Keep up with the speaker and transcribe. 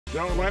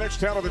Joe Lennox,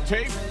 tail of the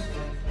tape.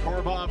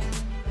 Korobov,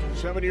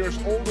 7 years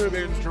older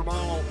than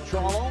Jermall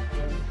Charlo.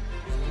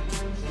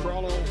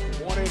 Charlo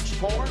 1 inch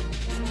taller.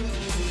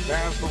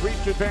 Has the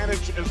reach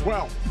advantage as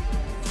well.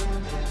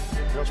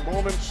 Just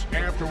moments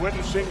after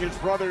witnessing his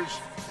brother's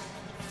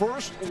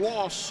first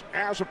loss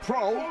as a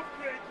pro.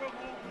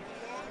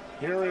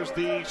 Here is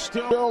the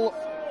still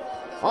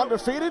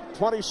undefeated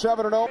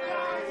 27-0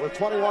 with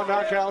 21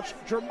 knockouts.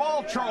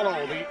 Jermall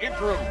Charlo, the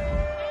interim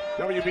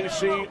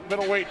WBC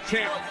middleweight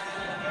champ.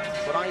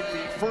 Tonight,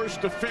 the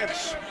first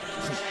defense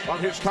of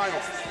his title.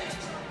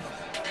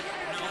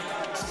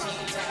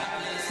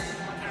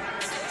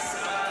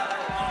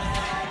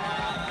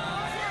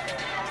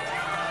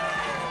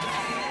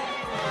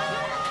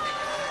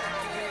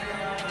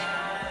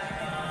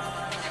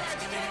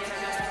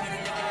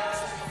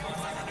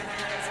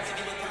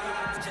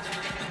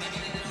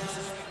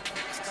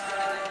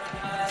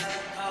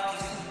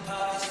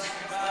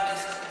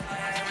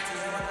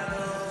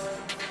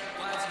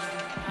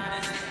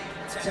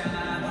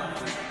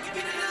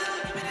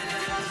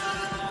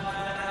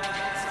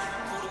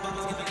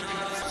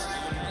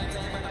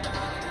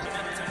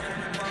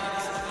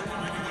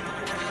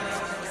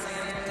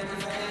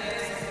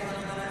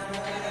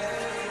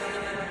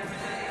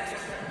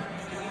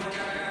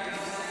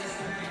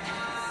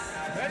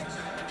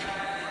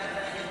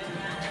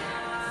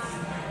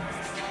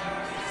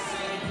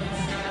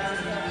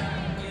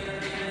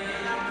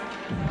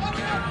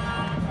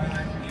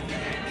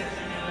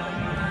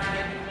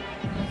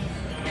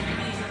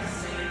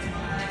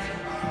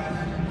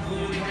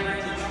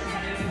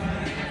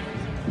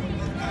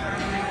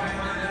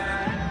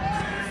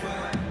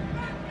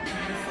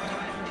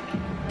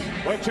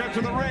 Let's head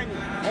to the ring.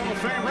 Hall of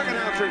Fame ring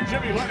announcer,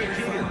 Willie Monroe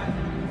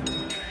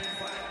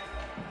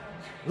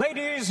Jr.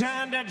 Ladies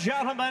and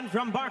gentlemen,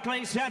 from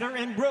Barclays Center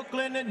in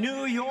Brooklyn,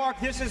 New York,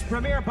 this is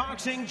Premier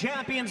Boxing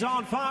Champions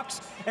on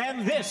Fox,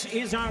 and this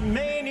is our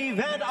main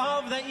event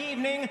of the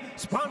evening,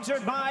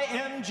 sponsored by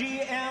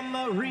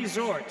MGM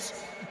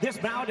Resorts. This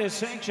bout is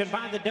sanctioned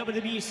by the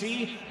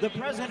WBC. The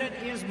president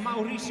is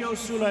Mauricio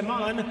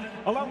Suleiman,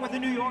 along with the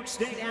New York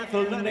State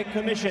Athletic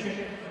Commission.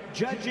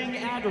 Judging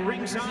at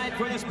ringside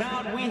for this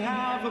bout, we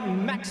have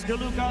Max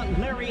DeLuca,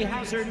 Larry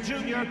Hazard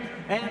Jr.,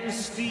 and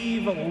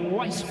Steve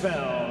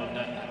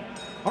Weisfeld.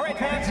 All right,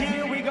 fans,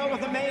 here we go with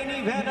the main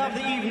event of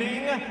the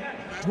evening.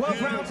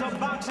 12 rounds of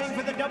boxing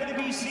for the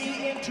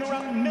WBC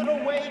Interim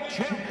Middleweight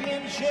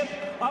Championship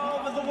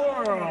of the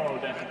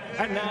World.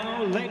 And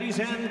now, ladies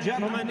and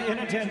gentlemen in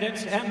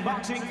attendance and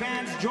boxing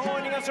fans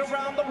joining us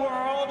around the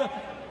world,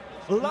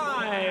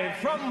 live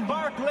from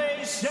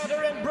Barclays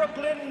Center in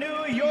Brooklyn,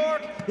 New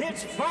York,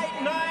 it's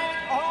Fight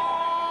Night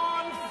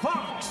on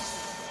Fox.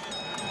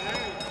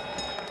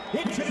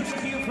 Introducing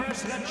to you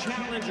first the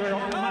challenger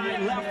on my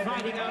left,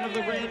 fighting out of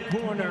the red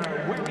corner,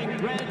 wearing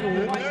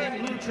red, white,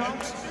 and blue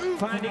trunks,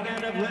 fighting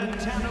out of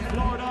Lantana,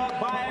 Florida,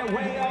 by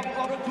way of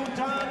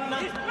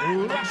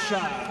Orokutan,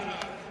 Russia.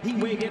 He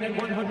weighed in at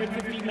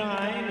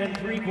 159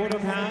 3/4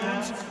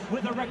 pounds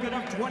with a record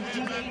of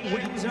 28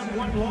 wins and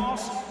 1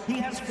 loss. He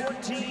has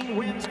 14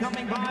 wins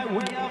coming by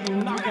way of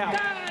knockout.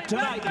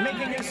 Tonight,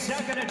 making his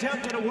second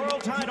attempt at a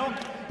world title,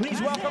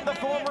 please welcome the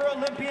former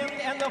Olympian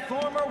and the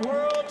former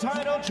world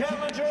title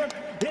challenger,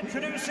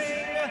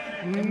 introducing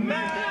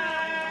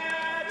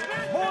Matt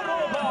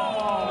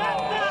Korobov.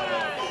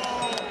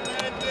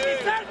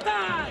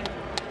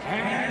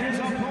 And his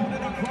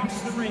opponent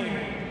across the ring,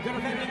 the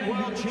defending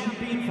world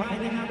champion,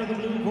 fighting out of the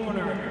blue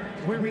corner,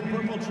 wearing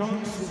purple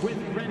trunks with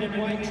red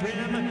and white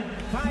trim,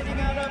 fighting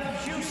out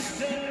of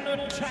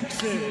Houston,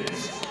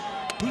 Texas.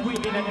 He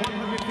weighed in at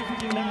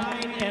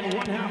 159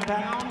 1/2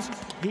 pounds.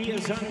 He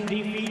is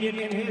undefeated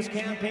in his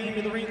campaign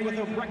to the ring with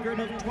a record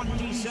of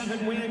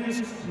 27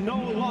 wins, no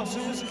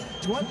losses,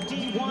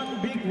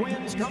 21 big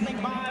wins coming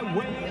by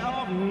way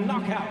of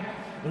knockout.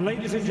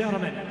 Ladies and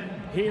gentlemen,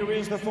 here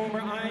is the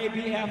former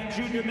IBF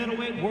Junior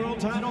Middleweight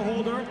World Title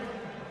holder,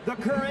 the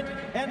current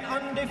and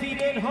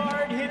undefeated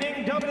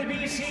hard-hitting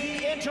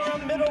WBC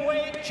Interim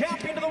Middleweight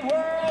Champion of the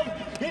World,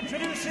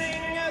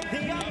 introducing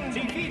the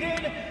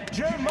undefeated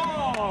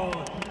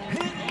Jermall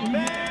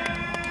Hitman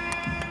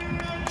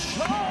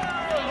Charlo.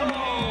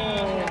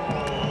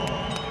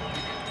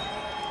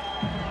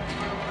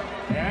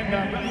 And the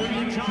referee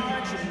in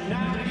charge,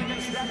 now giving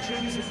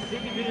instructions,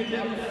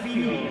 David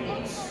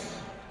Fields.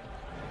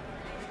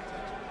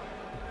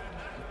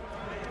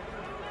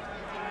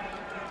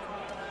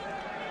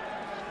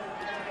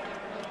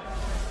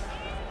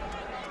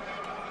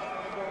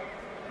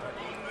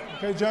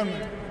 Okay,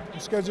 gentlemen, we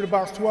scheduled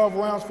about 12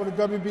 rounds for the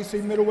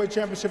WBC Middleweight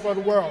Championship of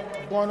the World.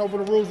 I'm going over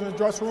the rules in the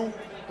dressing room.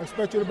 I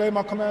expect you to obey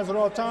my commands at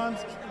all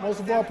times. Most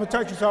of all,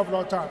 protect yourself at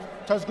all times.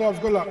 Touch gloves,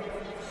 good luck.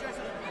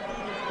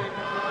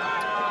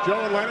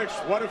 Joe and Lennox,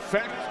 what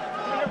effect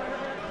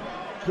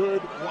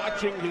could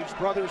watching his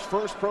brother's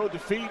first pro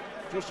defeat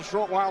just a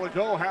short while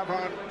ago have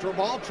on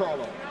Jermall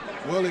Charlo?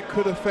 Well, it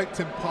could affect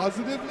him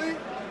positively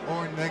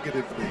or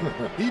negatively.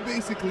 He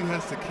basically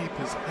has to keep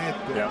his head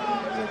going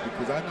in there,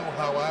 because I know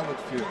how I would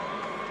feel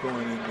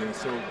going in there.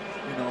 So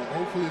You know,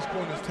 hopefully his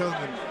corner is telling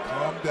him,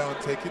 calm down,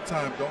 take your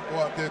time, don't go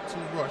out there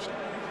too rushed,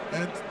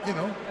 and, you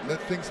know,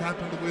 let things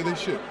happen the way they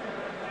should.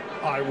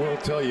 I will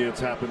tell you, it's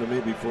happened to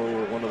me before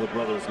where one of the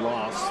brothers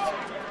lost,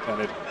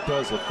 and it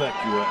does affect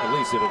you. At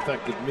least it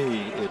affected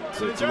me. It's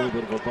a little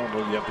bit of a bummer.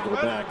 You have to go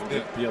back and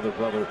get the other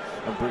brother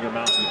and bring him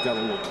out, and you've got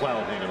a little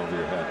cloud hanging over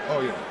your head.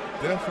 Oh, yeah.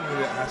 Definitely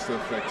that has to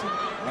affect him.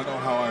 I know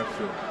how I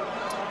feel.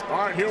 All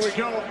right, here we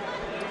go.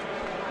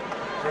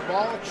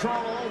 Jermall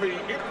Charlo, the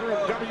interim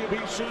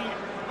WBC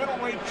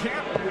middleweight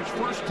champ, his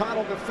first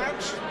title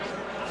defense,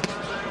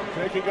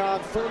 taking on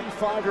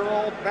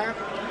 35-year-old Matt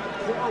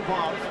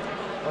Korobov,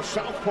 a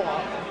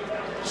southpaw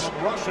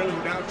from Russia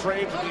who now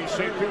trains in the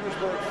St.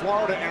 Petersburg,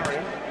 Florida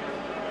area.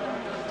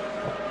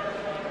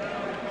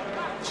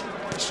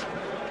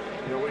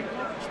 You know, we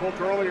spoke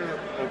earlier,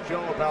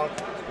 Joe, about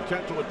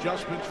potential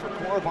adjustments for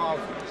Korobov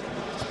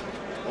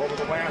over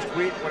the last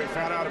week when he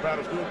found out about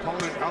his new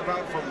opponent. How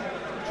about from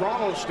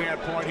Charlo's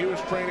standpoint? He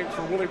was training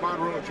for Willie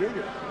Monroe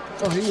Jr.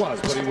 Oh, he was,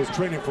 but he was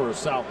training for a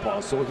southpaw,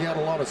 so he had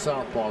a lot of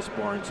southpaw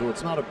sparring, so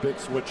it's not a big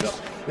switch up.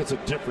 It's a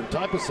different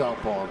type of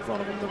southpaw in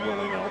front of him than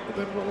Willie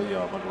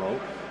Monroe.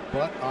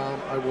 But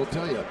I will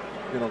tell you,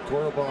 you know,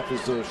 Korobov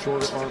is a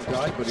shorter arm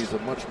guy, but he's a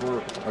much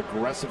more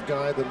aggressive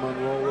guy than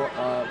Monroe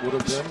would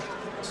have been.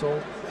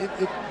 So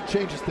it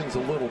changes things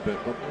a little bit,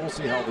 but we'll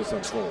see how this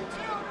unfolds.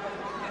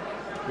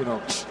 You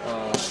know,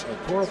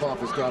 Korobov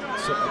has got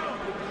some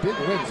big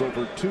wins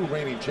over two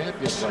reigning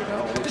champions right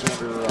now,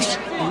 Alexander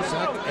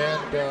Usyk,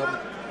 and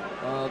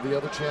the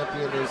other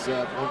champion is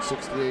at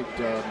 168,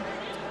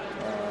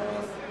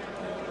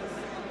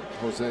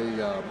 Jose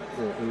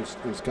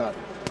Usyk.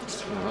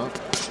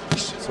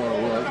 So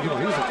you know,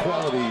 he's a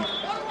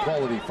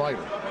quality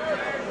fighter.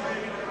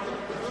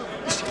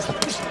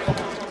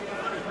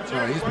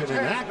 He's been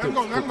inactive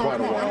for quite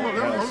a while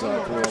as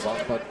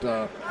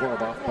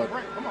Korobov, but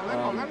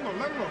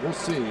we'll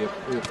see if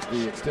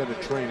the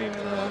extended training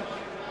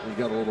he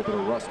got a little bit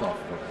of rust off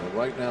of him. But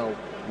right now,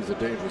 he's a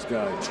dangerous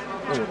guy.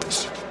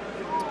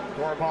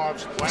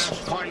 Korobov's last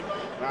fight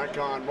back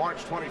on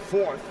March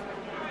 24th.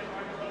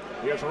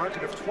 He has a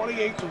record of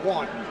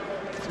 28-1,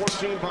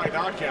 14 by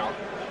knockout.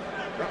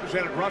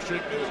 Represented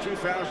Russia in the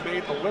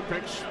 2008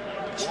 Olympics.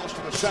 Lost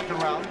in the second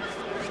round.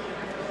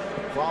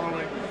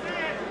 Following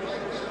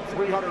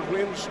 300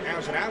 wins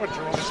as an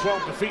amateur, only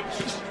 12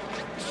 defeats.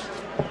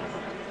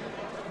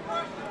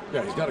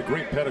 Yeah, he's got a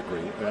great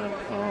pedigree, and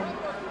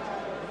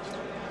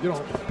you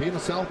know, being a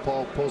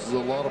southpaw poses a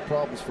lot of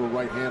problems for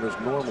right-handers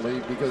normally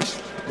because,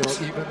 you know,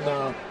 even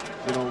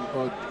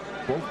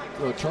both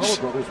Charlo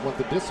brothers went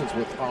the distance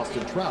with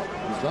Austin Trout.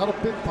 He's not a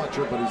big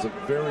puncher, but he's a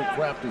very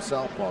crafty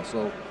southpaw,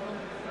 so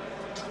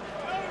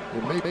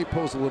it may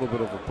pose a little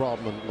bit of a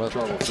problem unless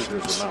Charlo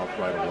figures him out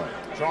right away.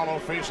 Charlo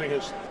facing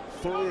his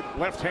third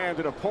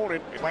left-handed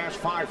opponent in the last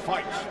 5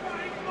 fights.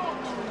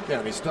 Yeah,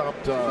 and he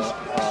stopped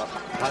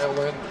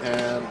Hyland,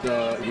 and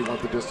he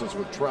went the distance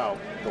with Trout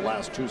the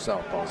last 2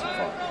 southpaws he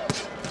fought.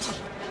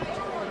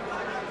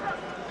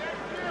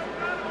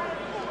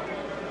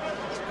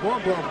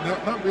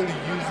 Korobov not really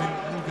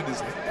moving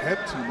his head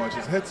too much.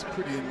 His head's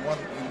pretty in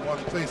one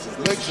place. His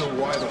legs are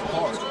wide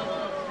apart.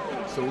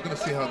 So we're going to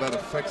see how that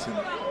affects him.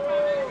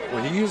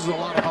 Well, he uses a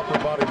lot of upper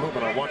body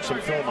movement. I watched some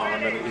film on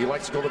him, and he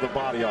likes to go to the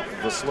body off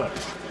of the slip.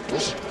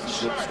 Good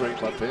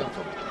straight left hand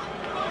from him.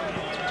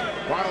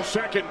 Final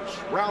seconds,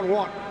 round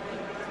 1.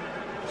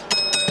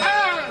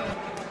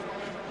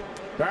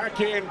 Back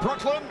in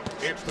Brooklyn,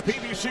 it's the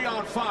PBC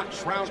on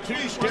Fox. Round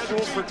 2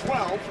 scheduled for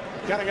 12.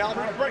 Getting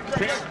Albert,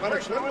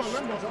 Lennox Lewis,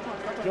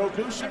 Joe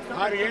Gusick,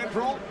 Heidi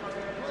Androl,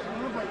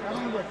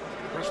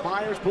 Chris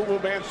Myers, Boo Boo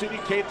Mancini,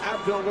 Kate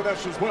Abdul with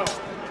us as well.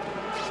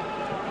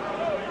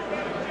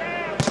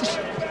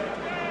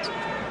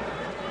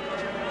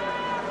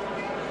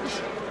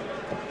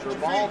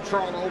 Jermall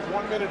Charlo,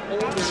 1 minute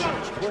older than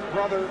his twin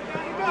brother,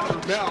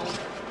 Jermall,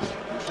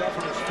 who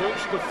suffered his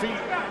first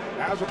defeat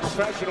as a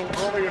professional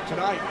earlier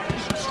tonight.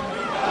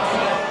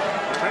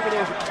 Remember,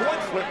 there was a coin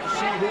flip to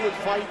see who would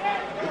fight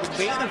in the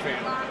main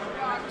event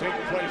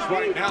taking place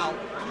right now.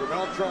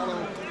 Jermall Charlo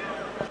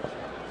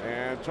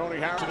and Tony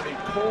Harrison in a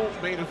cold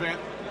main event.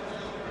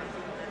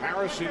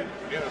 Harrison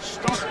in a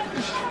stunner.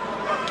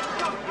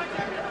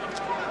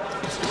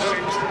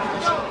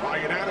 By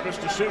unanimous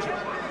decision.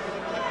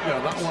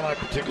 Yeah, not one I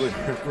particularly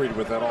agreed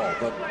with at all.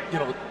 But, you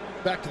know,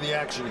 back to the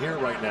action here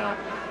right now.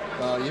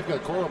 You've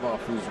got Korobov,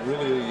 who's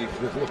really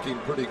looking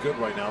pretty good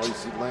right now. He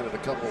landed a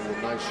couple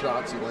of nice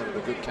shots. He landed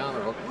a good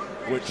counter hook,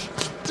 which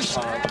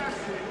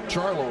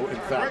Charlo, in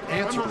fact,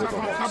 answered with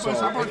a hook. So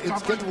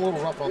it's getting a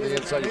little rough on the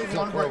inside. You can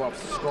tell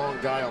Korovov's a strong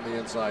guy on the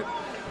inside.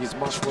 He's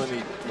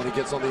muscling. When he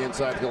gets on the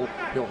inside, he'll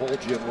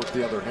hold you and work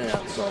the other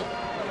hand. So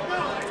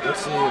let's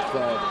see if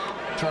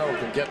Charlo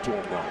can get to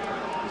him now.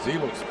 He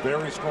looks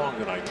very strong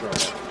tonight,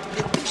 Charlo.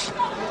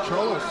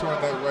 Charlo's throwing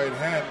that right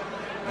hand,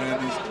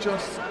 and he's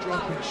just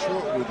dropping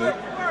short with it.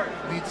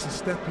 Needs to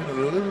step in a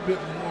little bit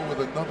more with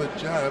another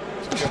jab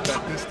to get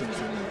that distance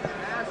in there.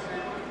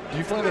 Do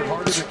you find it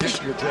harder to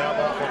get your jab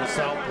off on a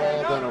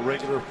southpaw than a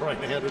regular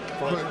right-handed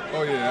fighter?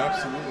 Oh yeah,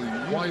 absolutely.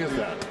 Usually, why is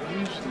that?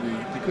 Usually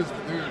because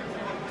they're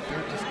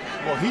just,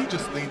 well, he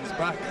just leans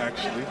back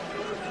actually,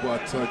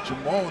 but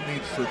Jermall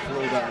needs to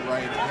throw that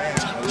right hand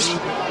a little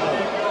bit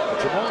more.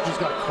 Jermall just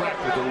got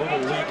cracked with a little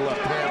lead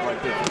left hand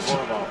right there from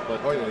Korobov,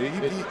 but oh yeah,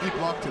 he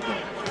blocked it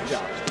though.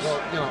 Yeah,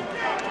 well, you know,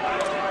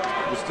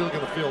 you're still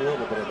going to feel a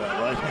little bit of that,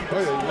 right?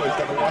 Oh yeah, he's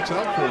got to watch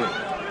out for it.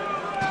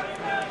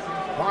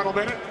 Final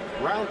minute,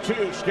 round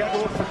 2,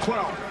 scheduled for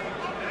 12.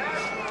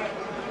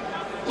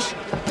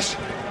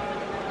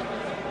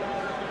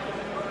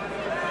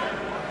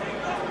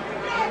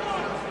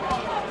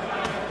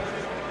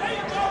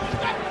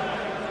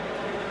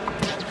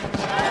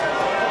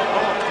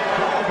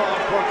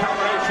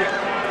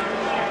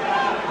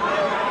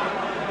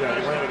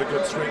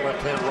 Straight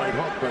left hand, right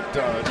hook, but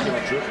you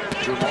know,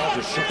 Jermall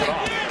just shook it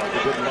off like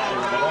it didn't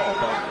bother him at all.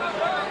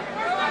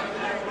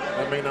 But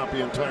that may not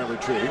be entirely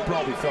true. He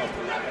probably felt it.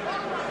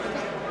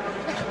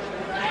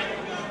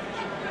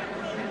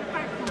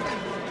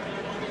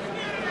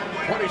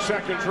 .20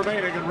 seconds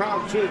remaining in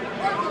round 2.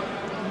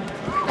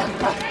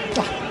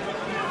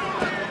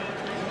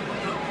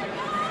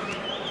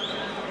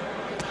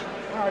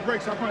 All right,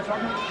 break. Stop punch. Stop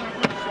punch.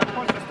 Stop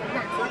punch. Step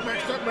back. Step back.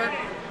 Step back.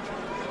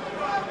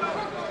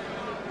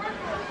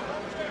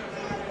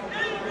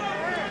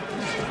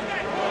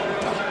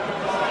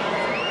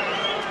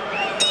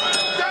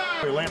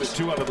 He landed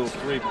 2 out of those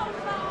 3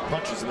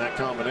 punches in that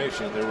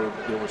combination. They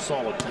were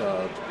solid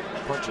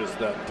punches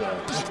that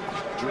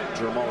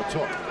Jermall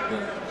took.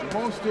 Yeah.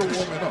 Jermall's still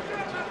warming up.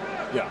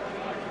 Yeah,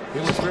 he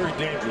looks very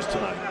dangerous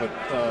tonight. But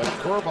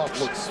Korobov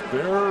looks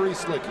very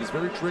slick. He's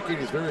very tricky.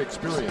 He's very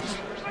experienced.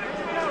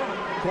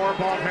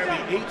 Korobov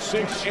had the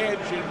 8-6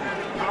 edge in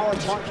power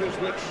punches,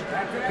 which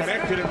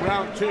connected in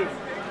round 2.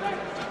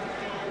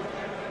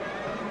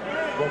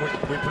 Well,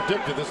 we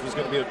predicted this was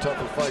going to be a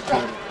tougher fight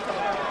than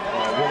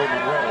Willie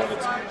Monroe, and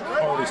it's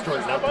already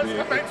starting out to be.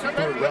 It's the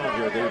 3rd round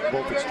here. They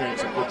both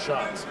exchanged some good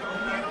shots.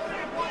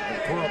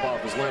 And Korobov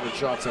has landed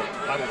shots that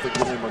I don't think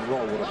Willie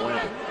Monroe would have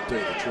landed, to tell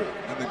you the truth.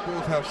 And they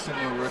both have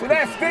similar records. So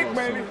that stick, well,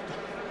 baby. So,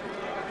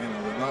 you know,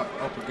 they're not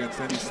up against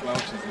any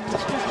slouches in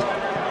this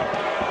regard.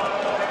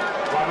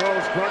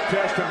 Monroe's drug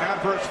test an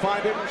adverse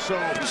finding, so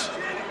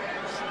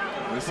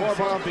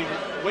Korobov, the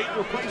weight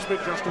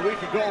replacement just a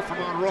week ago for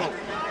Monroe.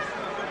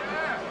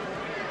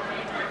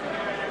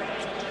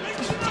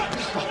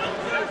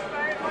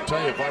 I'll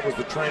tell you, if I was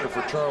the trainer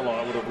for Charlo,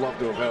 I would have loved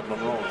to have had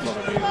Monroe in front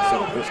of me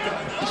instead of this guy.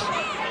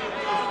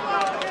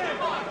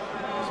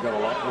 He's got a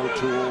lot more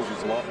tools,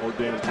 he's a lot more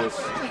dangerous,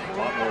 a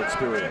lot more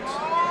experience.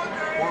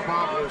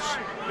 Korobov was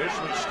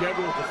initially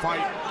scheduled to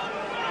fight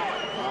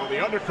on the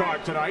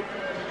undercard tonight,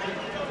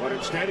 but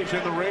instead he's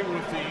in the ring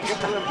with the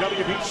interim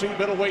WBC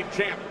middleweight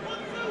champ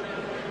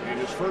in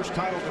his first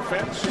title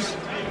defense.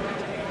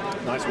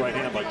 Nice right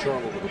hand by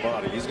Charlo with the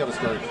body. He's got to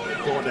start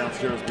going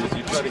downstairs because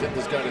you try to hit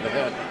this guy to the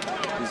head.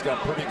 He's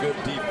got pretty good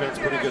defense,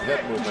 pretty good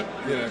head movement.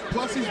 Yeah,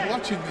 plus he's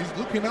watching, he's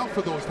looking out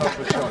for those type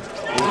of shots.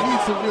 He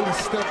needs to really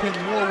step in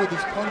more with his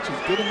punches,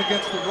 get him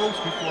against the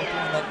ropes before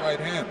throwing that right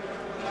hand.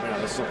 Man,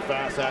 there's some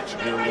fast action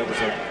here. There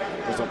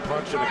was a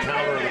punch and a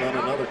counter and then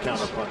another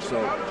counter punch. So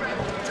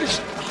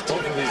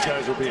both of these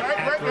guys are being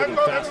accurate and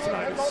fast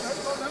tonight.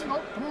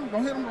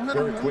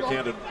 Very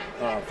quick-handed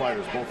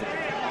fighters, both of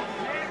them.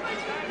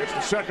 It's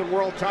the 2nd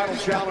world title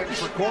challenge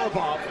for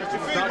Korobov. He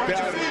was knocked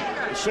out in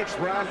the 6th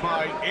round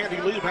by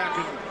Andy Lee back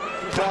in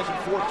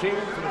 2014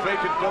 for the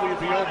vacant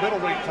WBO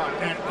middleweight title.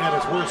 And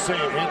it's worth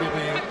saying, Andy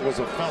Lee was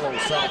a fellow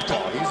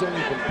southpaw. He's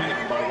only been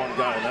beaten by one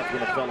guy, and that's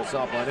been a fellow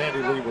southpaw. And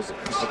Andy Lee was a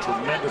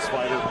tremendous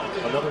fighter.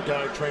 Another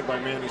guy trained by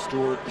Manny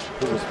Stewart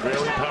who was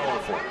very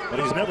powerful.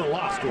 But he's never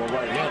lost to a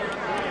right-hander.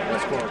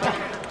 That's Korobov.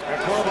 And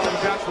Korobov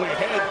is actually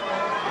ahead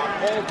on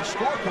all the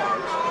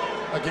scorecards.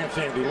 Against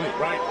Andy Lee.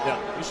 Right. Yeah.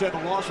 He said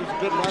the loss was a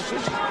good lesson.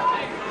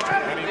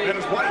 And he met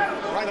his wife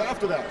right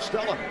after that,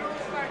 Stella.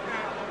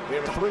 They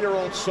have a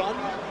 3-year-old son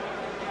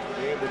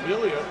named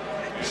Amelia,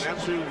 and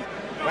that's who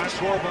Matt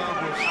Korobov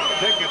was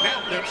taking a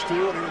nap next to,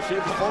 and he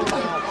received a phone call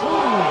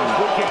this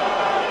weekend.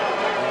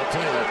 I'll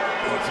tell you,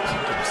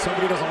 if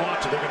somebody doesn't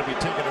watch it, they're going to be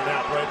taking a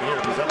nap right here,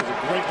 because that was a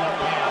great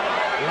left hand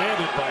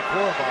landed by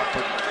Korobov.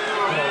 But,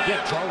 you know, again,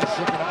 Charlo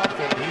shook it off,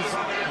 and he's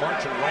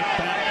marching right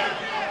back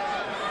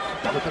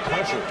with the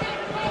pressure.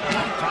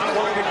 Time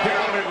winding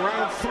down in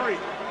round 3.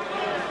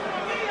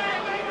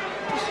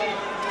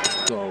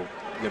 So,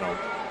 you know,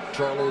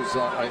 Charlo's,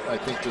 I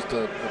think, just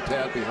a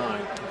tad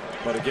behind.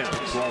 But again,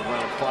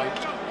 12-round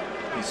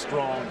fight. He's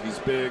strong, he's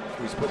big,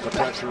 he's putting the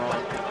pressure on.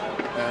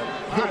 And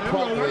he'll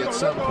probably at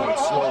some point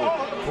slow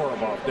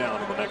Korobov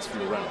down in the next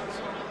few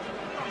rounds.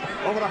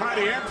 Over to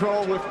Heidi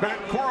Antro with Matt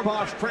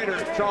Korobov's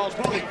trainer, Charles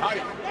Mooney.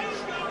 Heidi.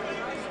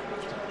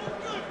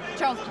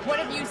 Charles, what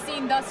have you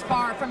seen thus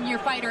far from your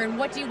fighter, and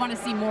what do you want to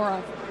see more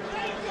of?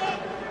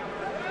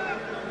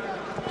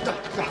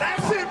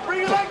 That's it.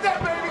 Bring it like that,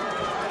 baby.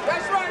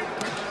 That's right.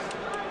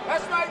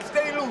 That's right.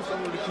 Stay loose.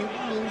 I'm going to keep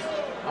it loose.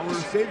 I want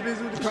to stay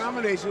busy with the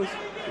combinations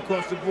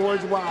because the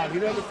boy's wild. He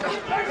doesn't.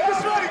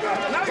 Nice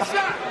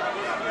shot!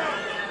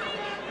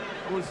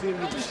 I want to see him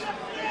do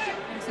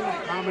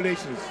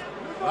combinations.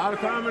 A lot of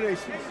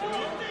combinations.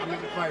 I'm in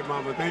the fight,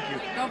 Mama. Thank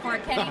you. Go for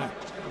it, Kenny. All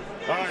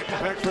right,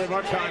 thanks very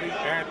much, Heidi.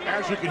 And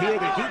as you can hear,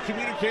 they do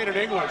communicate in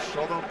English,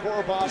 although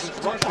Korobov is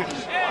Russian.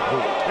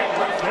 Big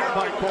left there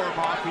by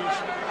Korobov. He's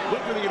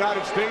lived in the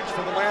United States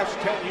for the last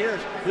 10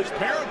 years. His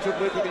parents have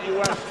lived in the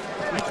U.S.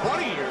 for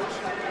 20 years.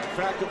 In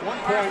fact, at one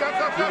point,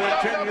 he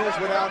went 10 years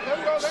without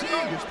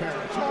seeing his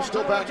parents. He was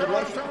still back in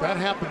Russia. That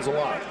happens a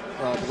lot.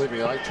 Believe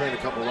me, I trained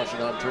a couple of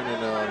Russian. I'm training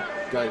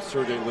guy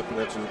Sergey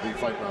Lipinets, who will be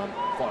fighting on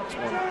Fox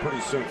 1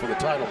 pretty soon for the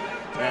title.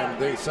 And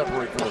they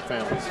separate from their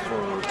families for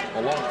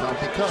a long time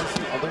because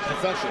of their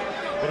profession.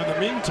 But in the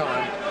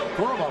meantime,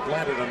 Korobov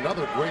landed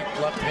another great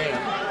left hand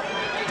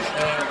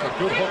and a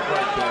good hook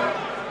right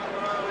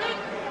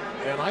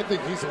there. And I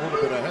think he's a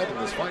little bit ahead in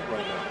this fight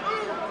right now.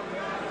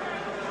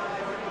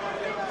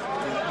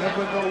 You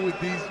never know with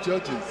these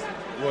judges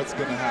what's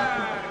going to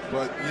happen.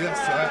 But yes,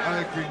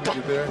 I agree with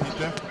you there. He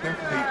definitely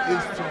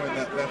is throwing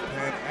that left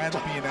hand and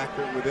being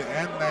accurate with it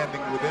and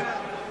landing with it.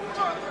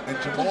 And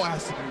Jermall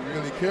has to be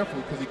really careful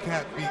because he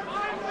can't be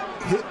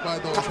hit by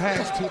those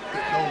hands, those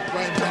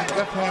right hand,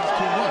 left hands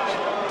too much.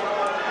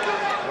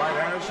 Right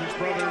as his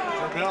brother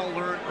Jermall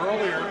learned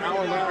earlier,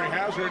 our Larry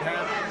Hazard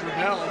had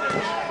Jermall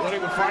winning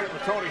the fight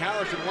with Tony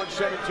Harrison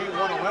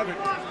 117-111.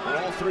 And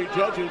all three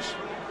judges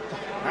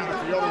had it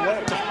the other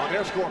way on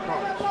their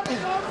scorecards.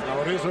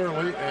 Now it is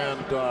early, and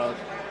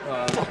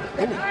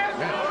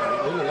man,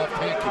 a little left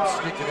hand keeps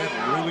sneaking in,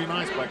 really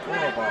nice by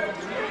Korobov.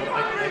 But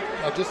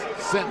I just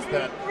sense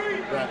that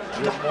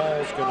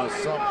Jermall's going to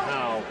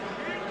somehow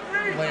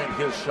land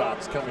his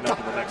shots coming up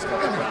in the next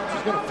couple of rounds.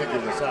 He's going to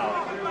figure this out,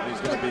 and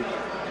he's going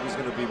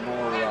to be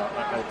more,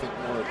 I think,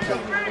 more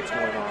attuned to what's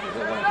going on.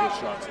 He'll land his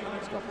shots in the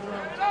next couple of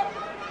rounds.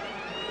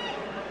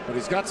 But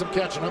he's got some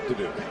catching up to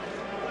do.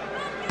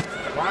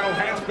 Final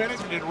half minute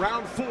in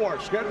round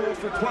 4, scheduled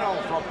for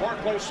 12 from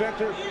Barclays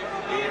Center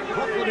in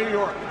Brooklyn, New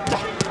York.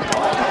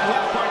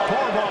 Left by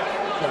Korobov.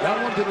 Yeah,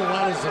 that one didn't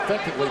land as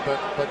effectively, but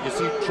you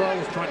see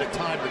Charlo's trying to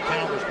time the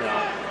counters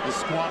now. He's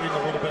squatting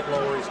a little bit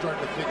lower. He's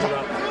starting to figure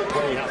out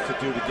what he has to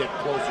do to get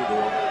closer to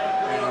him,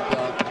 and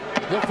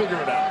he'll figure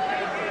it out.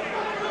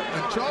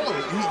 And Charlo,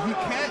 he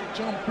can't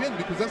jump in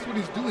because that's what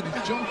he's doing.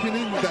 He's jumping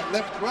in with that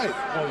left-right.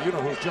 Well, you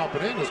know who's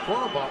jumping in is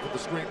Korobov with the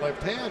straight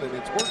left hand, and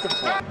it's working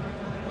for him.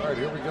 All right,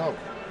 here we go.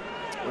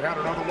 We had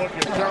another look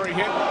at Terry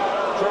Hitt,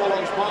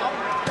 Charlo's mom.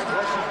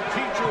 Russian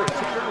teacher,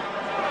 tutor,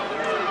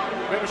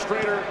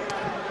 administrator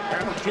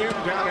at the gym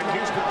down in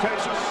Houston,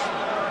 Texas.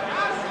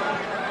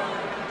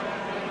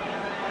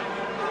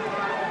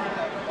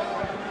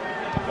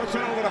 Let's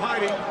head over to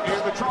Heidi in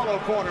the Charlo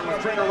corner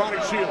with trainer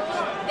Ronnie Shields.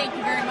 Thank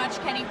you very much,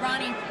 Kenny.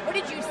 Ronnie, what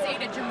did you say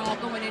to Jermall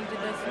going into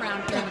this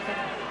round here in the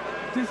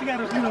fifth? Just, you got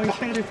to, he's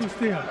standing too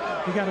still.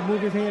 You got to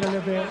move his head a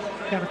little bit.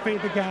 Got to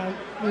fade the guy,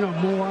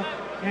 more.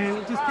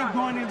 And just keep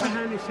going in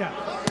behind his shot.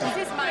 Is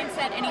his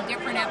mindset any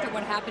different after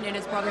what happened in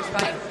his brother's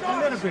fight? A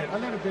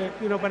little bit,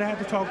 but I had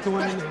to talk to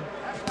him.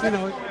 And,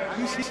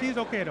 he's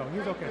okay, though.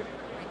 He's okay.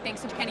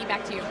 Thanks, Kenny.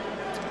 Back to you.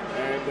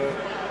 And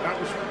that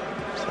was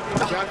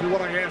exactly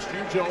what I asked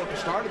you, Joe, at the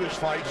start of this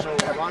fight. So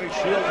Ronnie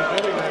Shields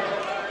admitting that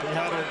he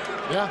had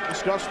to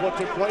discuss what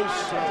took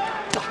place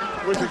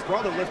with his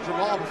brother, with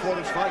Jermall, before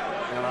this fight.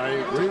 And I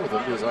agree with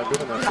him because I've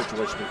been in that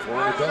situation before,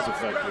 and it does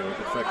affect you. It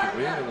affected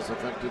me, and it was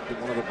affected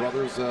one of the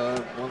brothers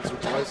once or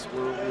twice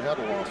where we had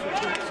a loss or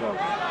two. So,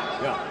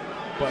 yeah.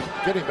 But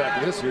getting back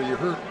to this here, you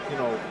heard,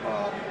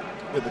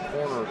 in the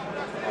corner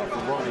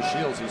from Ronnie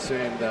Shields, he's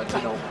saying that,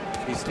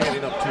 he's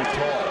standing up too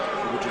tall,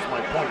 which is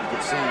my point. You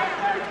can see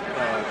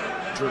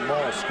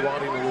Jermall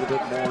squatting a little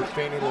bit more,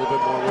 feigning a little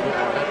bit more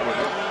head with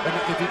it. And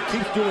if he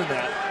keeps doing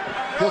that,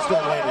 he'll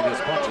start landing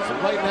his punches. And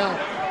right now,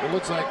 it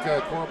looks like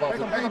Korobov is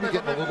maybe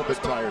getting a little bit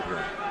tired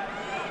here.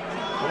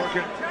 Look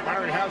at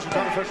Larry Hazard's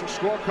unofficial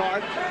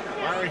scorecard.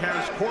 Larry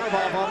has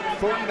Korobov up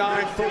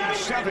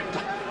 39-37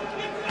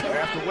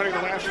 after winning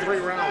the last 3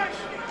 rounds.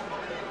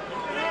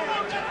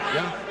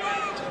 Yeah,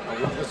 I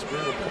wouldn't disagree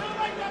with that.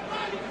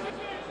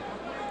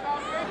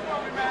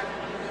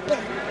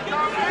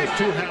 There's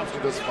 2 halves to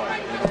this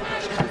fight.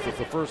 There's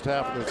the first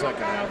half and the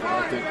second half, and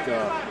I think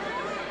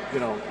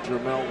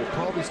Jermall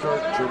will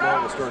start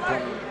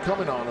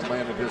coming on and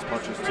landing his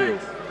punches too.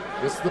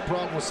 This is the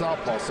problem with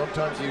southpaw.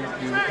 Sometimes you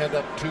end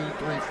up 2,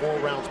 3, 4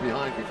 rounds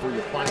behind before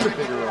you finally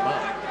figure them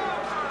out.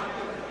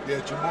 Yeah,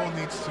 Jermall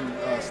needs to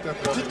step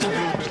up a little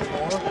bit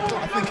more.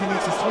 I think he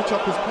needs to switch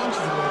up his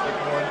punches a little bit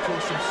more and throw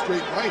some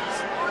straight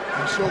rights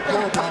and show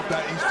Korobov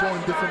that he's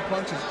throwing different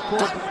punches.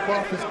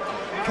 Korobov is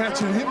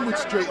catching him with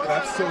straight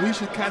lefts, so he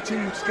should catch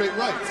him with straight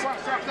rights.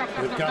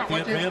 They've got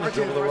the advantage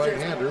over the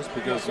right-handers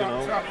because,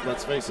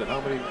 let's face it, how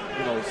many,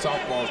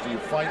 southpaws do you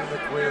fight in a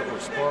career or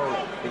spar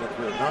in a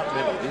career? Not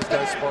many. These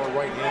guys spar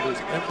right-handers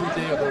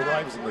every day of their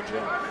lives in the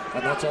gym,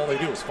 and that's all they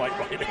do is fight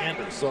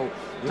right-handers. So,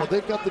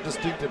 they've got the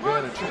distinct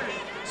advantage here.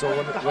 So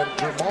when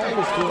Jermall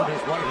was throwing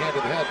his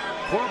right-handed head,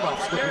 Korobov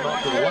slipping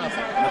off to the left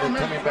and then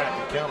coming back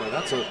and counter.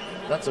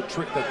 That's a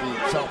trick that the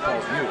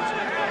southpaws use.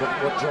 But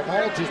what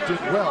Jermall just did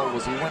well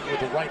was he went with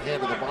the right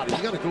hand of the body.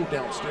 You got to go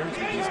downstairs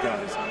with these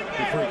guys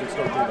before you can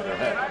start moving their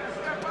head.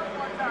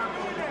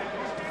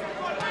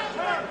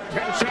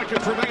 10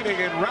 seconds remaining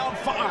in round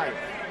 5.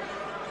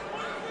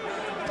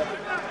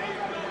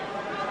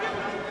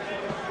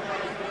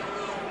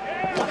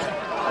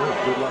 Oh,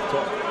 good left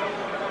hook.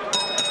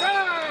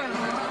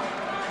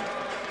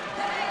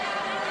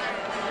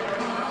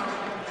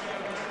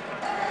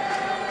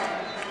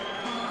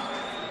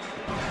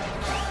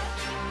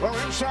 Well,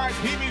 Inside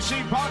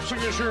PBC Boxing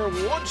is your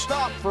one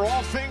stop for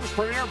all things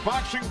Premier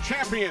Boxing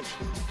Champions.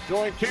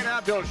 Join Ken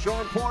Abdo,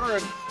 Sean Porter,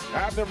 and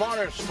Abner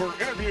Martis for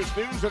interviews,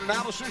 news, and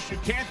analysis you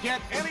can't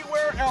get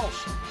anywhere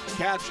else.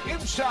 Catch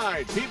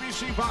Inside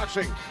PBC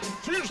Boxing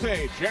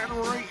Tuesday,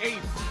 January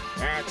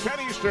 8th at 10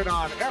 Eastern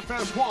on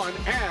FS1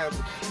 and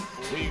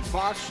the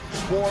Fox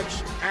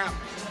Sports app.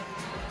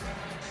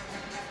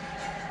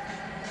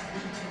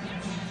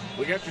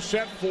 We get you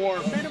set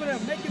for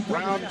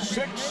round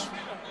 6.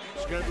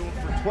 Scheduled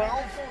for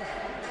 12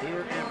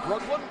 here in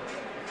Brooklyn.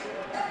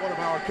 One of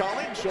our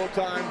colleagues,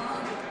 Showtime,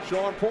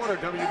 Sean Porter,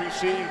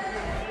 WBC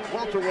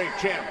welterweight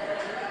champ.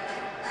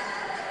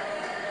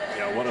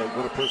 Yeah, what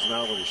a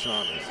personality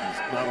Sean is. He's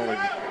not only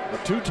a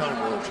 2-time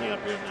world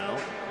champion now,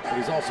 but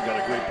he's also got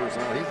a great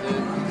personality.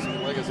 He's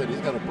like I said, he's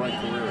got a bright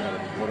career ahead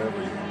of him,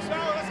 whatever he wants.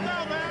 Let's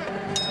go, man.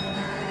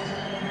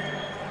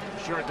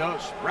 Sure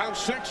does. Round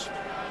 6,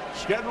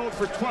 scheduled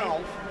for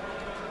 12.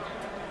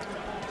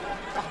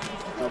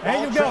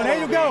 There you go, there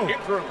you go.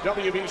 Interim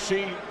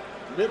WBC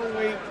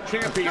middleweight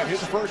champion,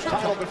 his first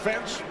title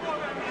defense.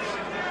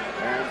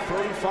 And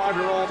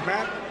 35-year-old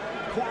Matt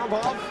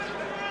Korobov.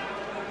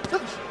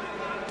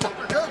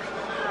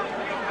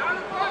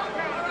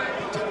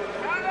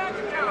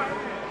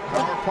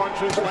 Power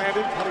punches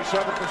landed,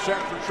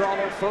 27% for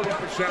Charlo,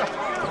 30%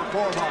 for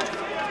Korobov.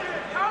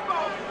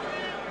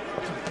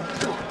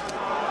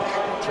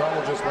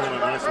 Charlo just landed a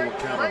nice little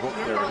counter hook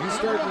there. He's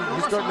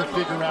starting to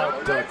figure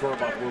out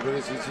Korobov a little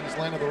bit. He's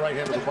landing the right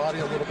hand of the body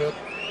a little bit.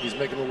 He's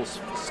making little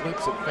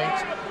slips and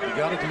feints. You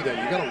got to do that.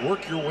 You got to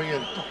work your way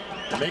in,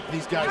 make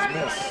these guys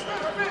miss,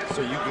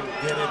 so you can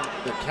get in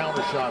the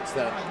counter shots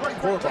that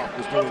Korobov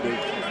was doing to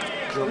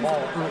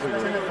Jermall earlier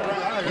in the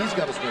fight. He's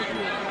got to start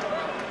doing it.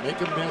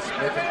 Make him miss,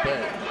 make him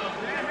pay.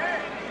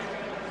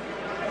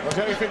 Does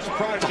anything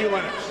surprise you,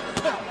 Lennox?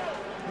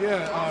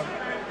 Yeah,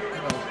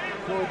 you know,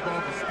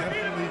 Korobov is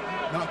definitely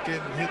not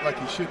getting hit like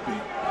he should be.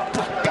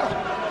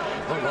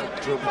 Like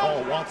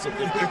Jermall wants him to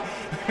be.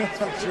 That's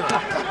for sure.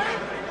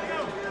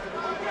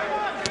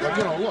 But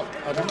you know, look,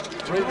 I mean,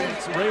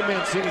 Ray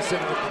Mancini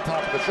said it at the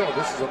top of the show.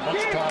 This is a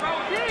much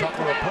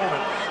tougher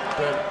opponent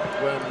than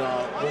when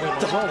Willie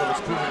Monroe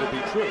was proven to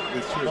be true.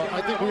 It's true. But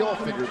I think we all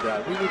figured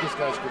that. We knew this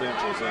guy's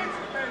credentials, and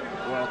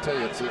well, I'll tell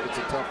you, it's a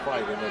tough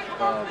fight. And if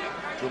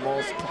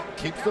Jermall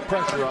keeps the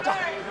pressure up,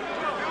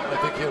 I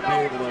think he'll be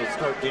able to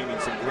start gaining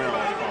some ground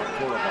on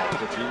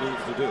Korobov, which he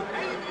needs to do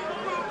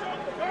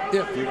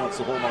if he wants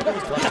to hold on to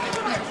his title.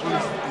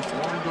 He's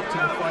warming up to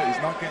the fight.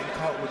 He's not getting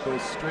caught with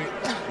those straight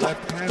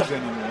left hands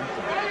anymore.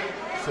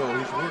 So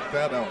he's worked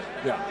that out.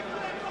 Yeah.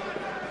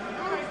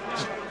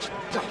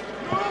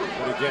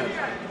 But again,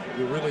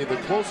 the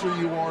closer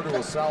you are to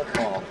a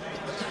southpaw,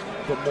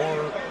 the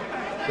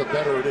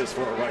better it is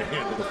for a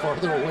right-hander. The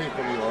farther away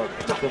from you are,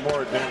 the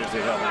more advantage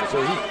they have.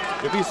 So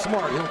if he's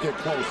smart, he'll get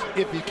close.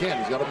 If he can,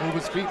 he's got to move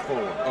his feet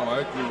forward. Oh, I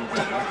agree with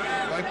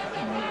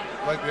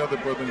that. Like the other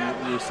brother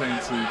you were saying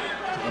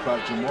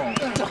about Jermall,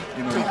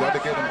 you know, you got to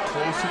get him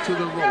closer to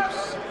the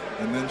ropes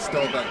and then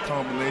start that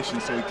combination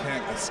so he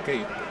can't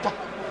escape.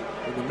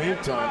 In the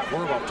meantime,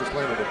 Korobov just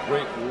landed a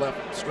great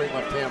straight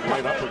left hand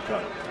right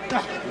uppercut.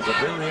 He's a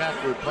very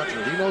accurate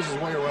puncher. He knows his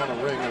way around a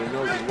ring, and he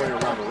knows his way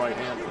around a right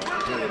hand.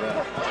 I'll tell you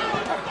that.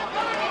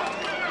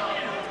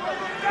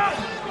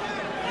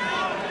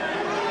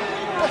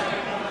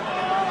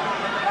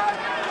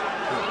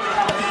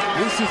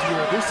 This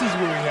is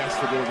where he has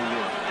to go to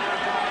work.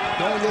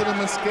 Don't let him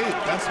escape.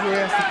 That's where he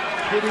has to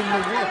put in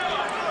the work.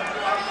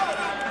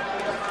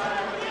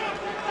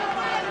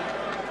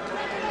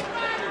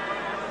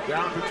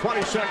 Down to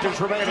 20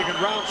 seconds remaining in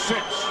round 6.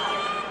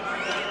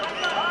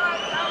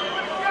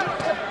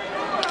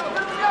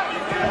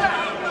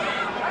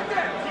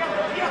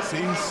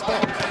 See, he's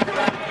stuck.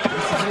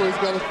 This is where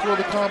he's got to throw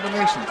the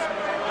combinations.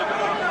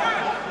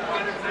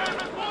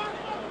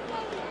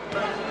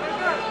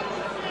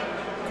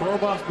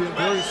 Korobov's being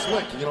very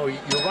slick. You know,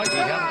 you're right. He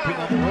hadn't picked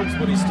on the ropes,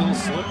 but he still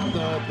slipped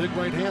big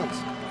right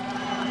hands.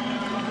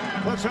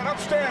 Let's head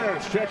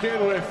upstairs. Check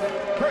in with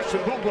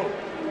Christian Boom Boom.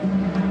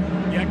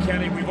 Yeah,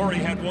 Kenny, we've already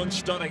had one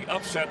stunning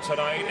upset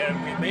tonight,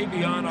 and we may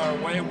be on our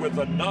way with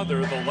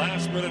another. The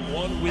last-minute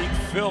one-week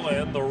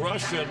fill-in, the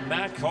Russian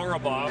Matt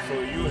Korobov,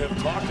 who you have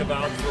talked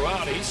about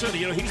throughout. He said,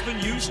 you know, he's been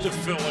used to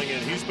filling in.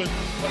 He's been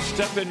a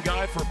step-in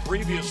guy for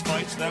previous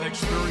fights. That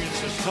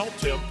experience has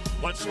helped him.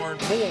 Let's learn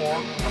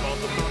more about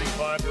the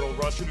 35-year-old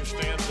Russian who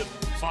stands at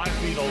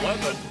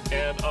 5'11",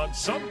 and on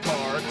some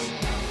cards,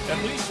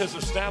 at least has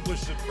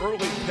established an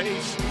early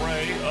pace,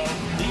 Ray,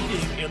 of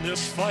leading in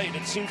this fight.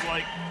 It seems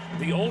like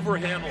the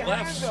overhand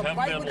lefts have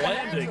been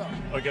landing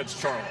against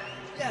Charlo.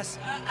 Yes,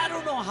 I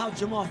don't know how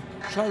Jermall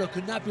Charlo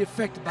could not be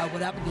affected by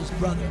what happened to his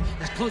brother,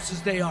 as close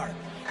as they are.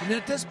 And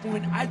at this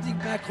point, I think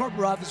Matt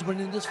Korobov is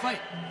winning this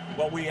fight.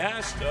 Well, we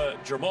asked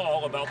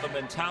Jermall about the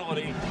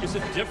mentality. Is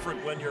it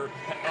different when you're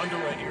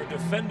you're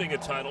defending a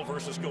title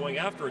versus going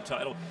after a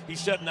title? He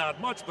said not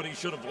much, but he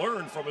should have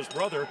learned from his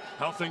brother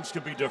how things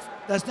can be different.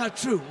 That's not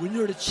true. When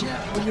you're the champ,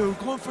 when you're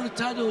going for the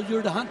title,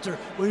 you're the hunter.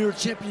 When you're a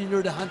champion,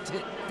 you're the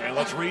hunted. And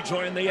let's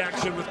rejoin the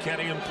action with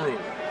Kenny and Prue.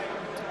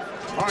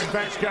 All right,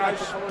 thanks, guys.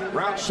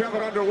 Round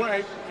 7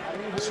 underway.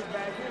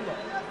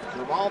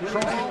 Jermall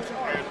Charlo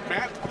and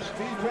Matt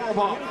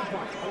Korobov.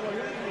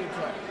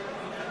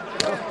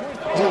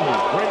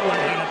 Great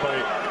right-handed by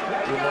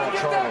Jermall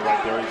Charlo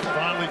right there. He's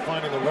finally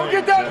finding the range.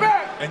 Get that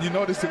back! And you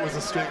noticed it was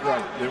a straight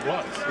right. It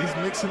was. He's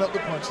mixing up the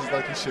punches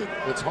like he should.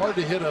 It's hard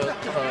to hit a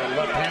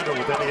left-hander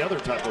with any other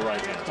type of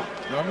right hand.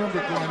 Now, I remember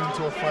going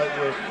into a fight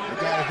where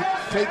the guy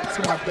faked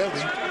to my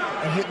belly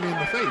and hit me in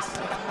the face.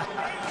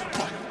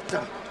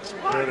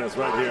 There it is,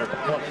 right here.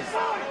 Look.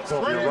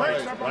 So you're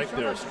right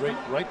there, straight,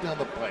 right down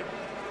the pipe.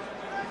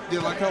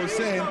 Yeah, like I was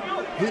saying,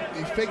 he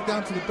faked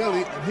down to the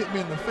belly and hit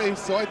me in the face,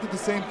 so I did the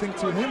same thing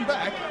to him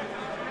back,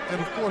 and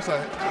of course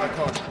I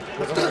caught him.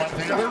 Was it a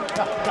left-hander?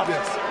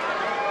 Yes.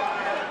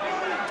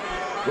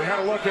 We had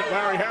a look at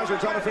Larry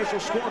Hazard's unofficial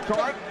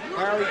scorecard.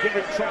 Larry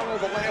giving Charlo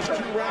the last 2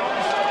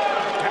 rounds.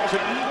 Has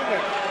it even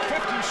at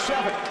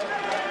 57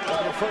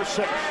 over the first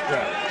 6.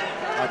 Yeah.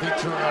 I think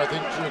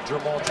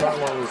Jermall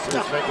Charlo is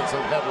making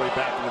some headway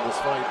back into this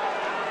fight.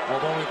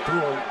 Although he threw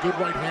a good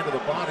right hand to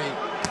the body,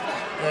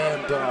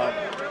 and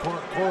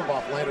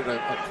Korobov landed a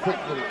quick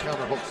little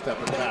counter hook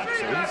stepping back.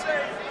 So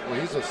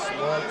he's a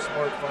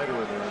smart fighter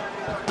in there.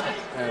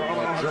 And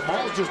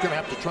Jermall's just going to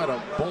have to try to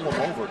bowl him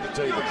over, to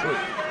tell you the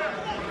truth.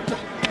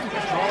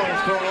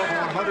 Charlo's thrown over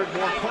 100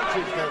 more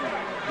punches than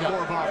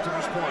Korobov to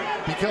this point.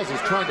 Because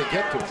he's trying to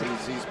get to him.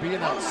 He's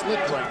being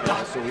out-slipped right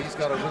now, so he's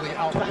got to really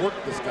outwork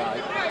this guy,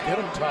 get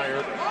him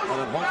tired, and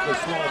then hopefully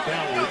slow him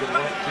down where he can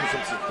do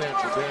some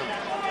substantial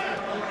damage.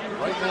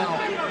 Right now,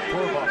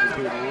 Korobov is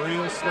doing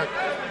real slick.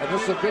 And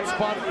this is a good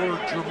spot for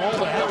Jermall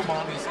to have him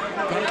on. He's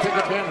got to take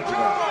advantage of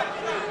that.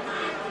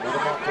 Let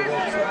him off the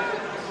ropes.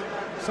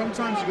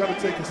 Sometimes you got to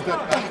take a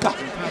step back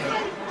and kind of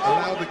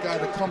allow the guy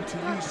to come to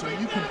you so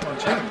you can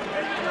punch him.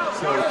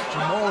 So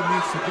Jermall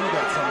needs to do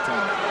that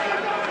sometimes.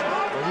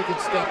 Well, you can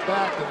step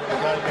back and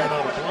the guy may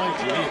not blind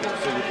you either,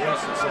 so you've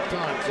wasted some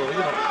time. So, you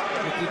know,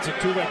 it's a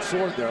two-edged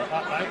sword there.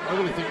 I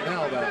really think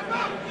now that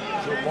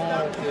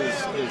Jermall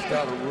is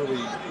got to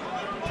really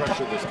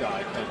pressure this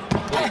guy and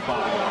put his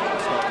body on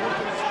and start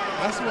working.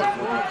 That's what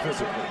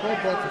physically.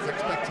 Korobov is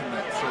expecting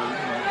that, so you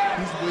know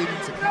he's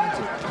waiting to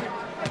counter.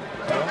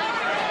 Well,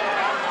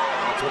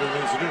 that's what he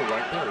needs to do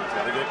right there. He's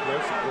got to get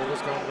close and pull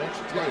this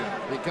combination.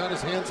 He got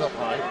his hands up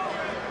high,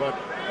 but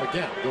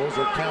again, those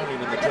are counting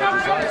in the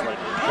judge's eyes right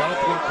now. You got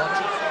to throw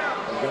punches.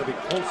 You got to be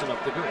close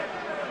enough to do it.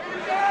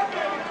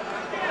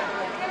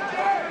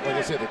 Like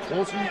I said, the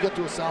closer you get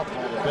to a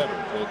southpaw, the better.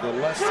 The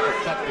less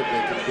effective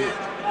they can be.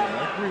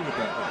 Yeah, I agree with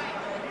that.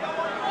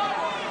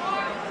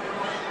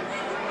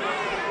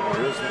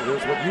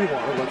 Here's what you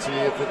wanted. Let's see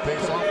if it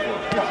pays off for you.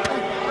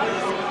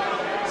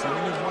 So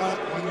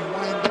when you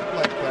wind up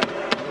like that,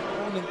 the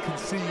opponent can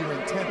see your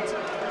intent.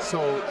 So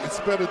it's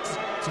better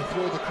to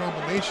throw the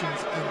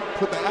combinations and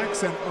put the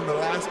accent on the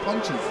last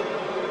punches.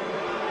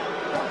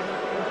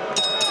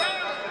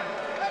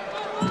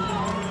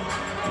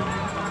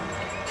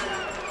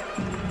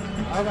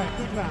 All right,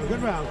 good round,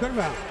 good round, good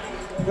round,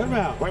 good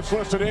round. Let's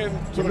listen in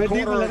to the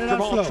corner of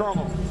Jermall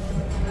Charlo.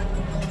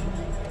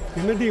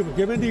 Give me deeper,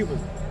 give me deeper.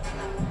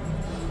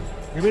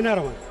 Give me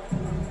another one.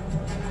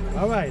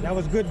 All right, that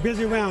was a good,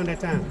 busy round that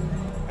time.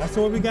 That's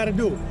what we got to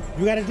do.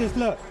 You got to just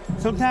look.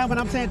 Sometimes when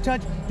I'm saying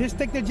touch, just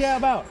stick the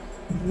jab out.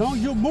 As long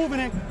as you're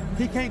moving it,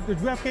 the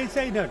ref can't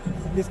say nothing.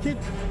 Just keep,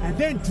 and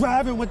then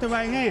drive it with the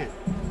right hand,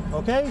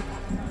 okay?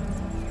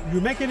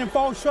 You're making him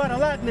fall short a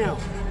lot now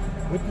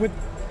with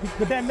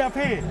that left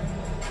hand,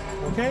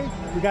 okay?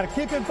 You got to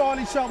keep him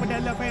falling short with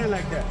that left hand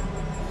like that.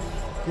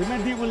 Give me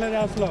a deep one, let it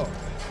out slow,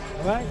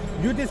 all right?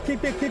 You just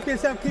keep your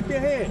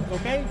head,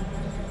 okay?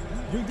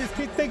 You just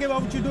keep thinking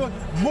about what you're doing,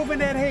 moving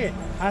that head.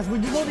 As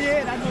when you move your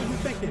head, I know you're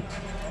thinking.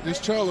 This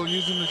Charlo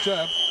using the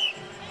jab.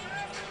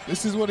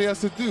 This is what he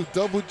has to do.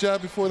 Double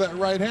jab before that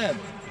right hand.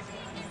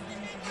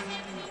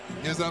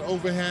 He has that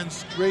overhand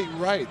straight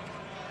right.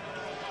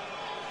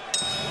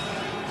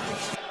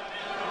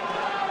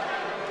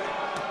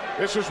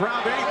 This is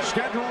round 8,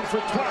 scheduled for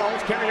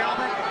 12. Kenny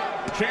Albert,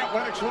 champ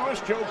Lennox Lewis,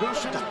 Joe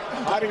Goosen,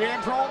 Heidi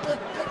Androl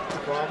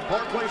from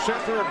Barclays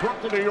Center in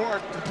Brooklyn, New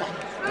York.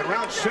 In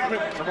round 7,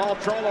 Jermall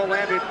Charlo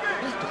landed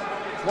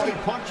 20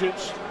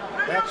 punches.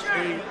 That's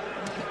a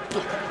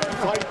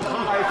fight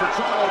high for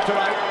Charlo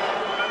tonight.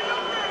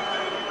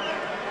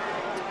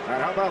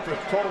 And how about the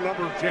total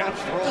number of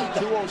jabs thrown?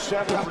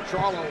 207 for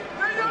Charlo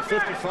and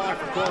 55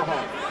 for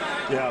Korobov.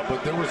 Yeah,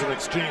 but there was an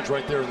exchange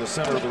right there in the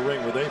center of the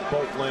ring where they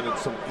both landed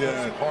some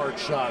hard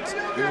shots.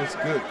 It was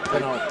good. You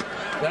know,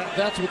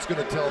 that's what's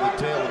going to tell the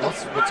tale, and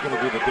that's what's going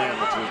to do the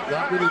damage.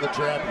 Not really the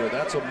jab here.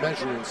 That's a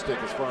measuring stick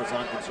as far as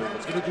I'm concerned.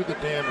 What's going to do the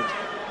damage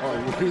are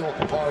real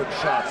hard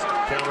shots.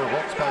 Counter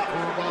hooks by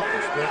Korobov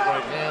or straight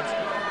right hands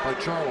by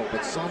Charlo.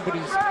 But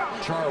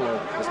Charlo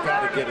has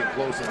got to get in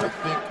close, and I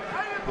think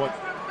what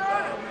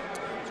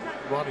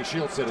Ronnie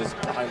Shields said is,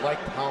 I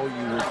liked how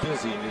you were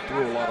busy and you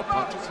threw a lot of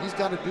punches. He's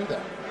got to do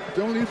that.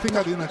 The only thing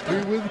I didn't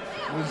agree with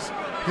was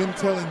him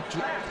telling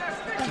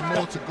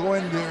Jermall to go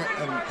in there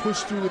and push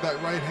through with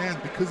that right hand,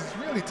 because he's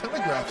really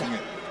telegraphing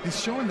it. He's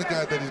showing the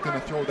guy that he's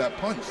going to throw that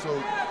punch, so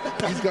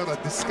he's got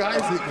to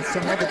disguise it with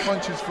some other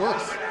punches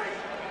first.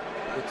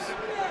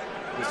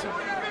 Listen,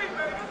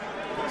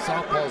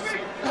 southpaws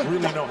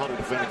really know how to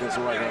defend against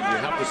the right hand. You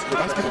have to switch.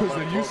 That's because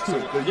they're used to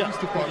it. They're used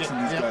to boxing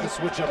these guys. You have to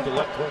switch up the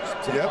left hooks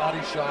to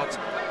body shots.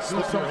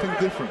 Do something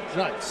different.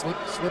 Right,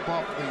 slip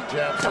off the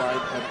jab side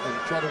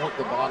and try to work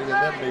the body, and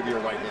then maybe a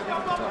right hand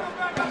at the top.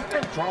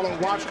 Charlo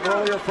watched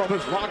earlier from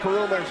his locker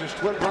room as his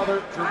twin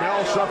brother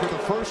Jermall suffered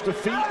the first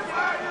defeat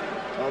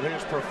of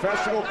his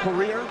professional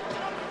career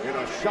in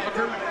a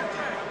shocker.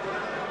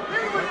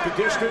 Went the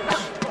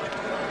distance.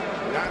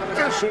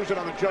 Unanimous decision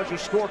on the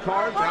judges'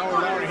 scorecards. Now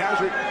Larry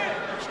Hazard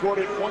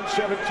scored it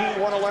 117-111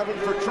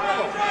 for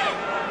Charlo.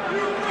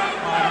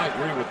 I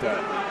agree with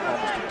that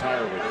almost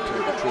entirely, to tell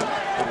you the truth.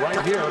 But right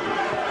here,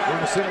 we're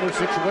in a similar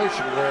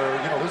situation where,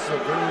 you know, this is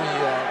a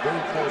very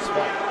close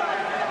fight.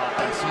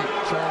 I see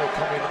Charlo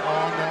coming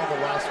on now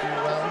the last few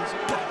rounds,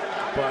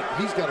 but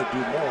he's got to do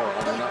more.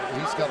 I mean,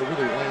 he's got to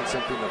really land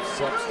something of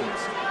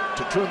substance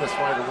to turn this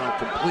fight around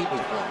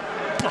completely for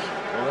him.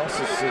 Or else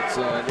it's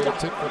a little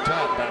tit for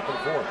tat, back and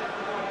forth.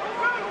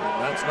 And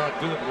that's not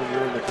good when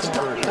you're in the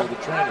corner of the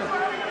trainer.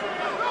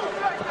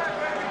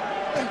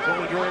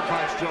 What would your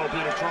advice, Joe, be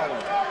to Charlo?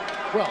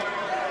 Well,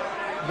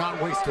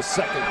 not waste a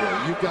second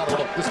here. You've got to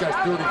look. This guy's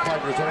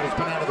 35 years old. He's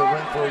been out of the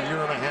ring for a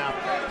year and a half.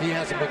 He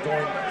hasn't been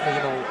going,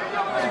 you know,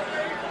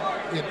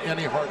 in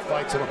any hard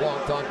fights in a long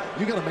time.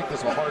 You got to make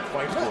this a hard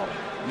fight for him.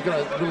 You got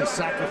to really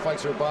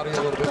sacrifice your body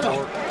a little bit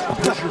more,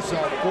 push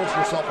yourself, force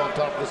yourself on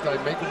top of this guy,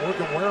 make him work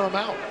and wear him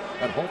out.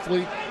 And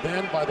hopefully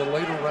then by the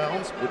later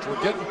rounds, which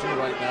we're getting to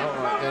right now,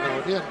 and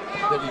are in,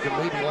 that you can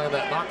maybe land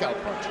that knockout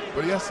punch.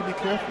 But he has to be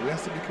careful. He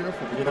has to be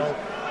careful. You know,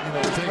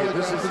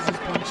 this is his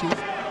punches,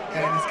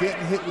 and he's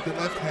getting hit with the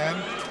left hand.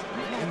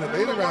 In the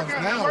later rounds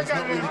now, he's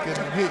not really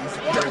getting hit. He's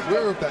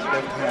aware of that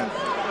left hand.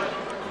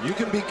 You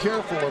can be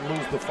careful and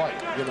lose the fight,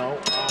 you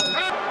know.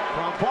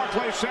 From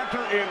Barclays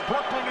Center in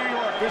Brooklyn, New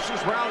York, this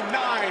is round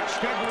 9,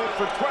 scheduled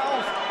for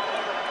 12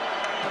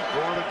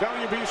 for the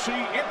WBC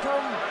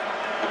interim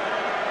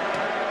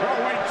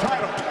middleweight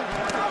title.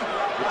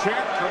 The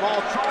champ,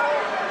 Jermall Charlo,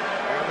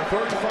 and the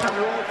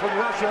 35-year-old from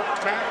Russia,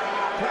 Matt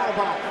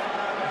Korobov.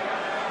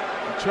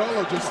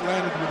 Charlo just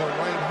landed with a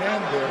right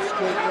hand there,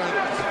 straight right.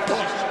 It was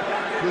flush.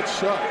 Good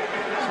shot.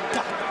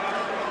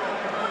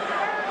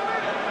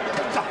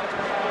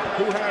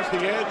 Who has the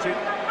edge in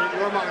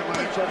your mind,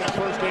 Lance, over the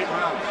first 8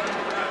 rounds?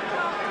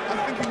 I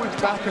think he went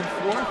back and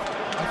forth.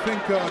 I think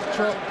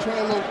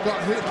Charlo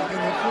got hit in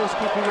the first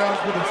couple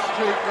rounds with a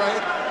straight right.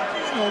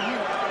 You know,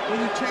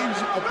 when you change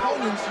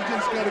opponents, you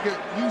just got to get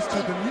used to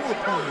the new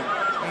opponent,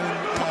 and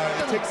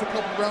it takes a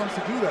couple rounds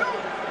to do that.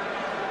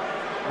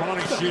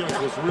 Ronnie Shields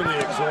was really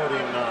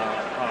exhorting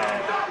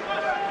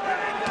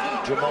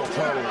Jermall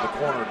Charlo in the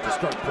corner to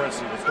start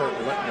pressing, to start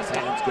letting his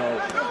hands go,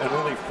 and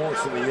really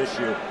forcing the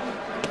issue.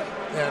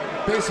 And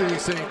basically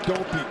saying,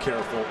 don't be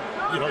careful.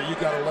 You know, you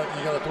gotta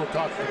throw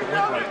caution to the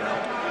wind right now,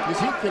 because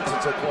he thinks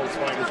it's a close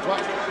fight as well,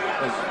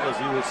 as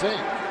you were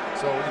saying.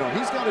 So, you know,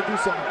 he's got to do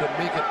something to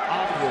make it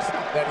obvious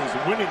that he's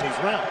winning these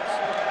rounds.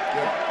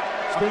 Yeah.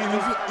 I mean,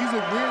 he's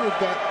aware of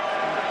that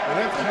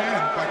left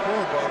hand by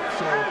Korobov,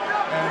 so,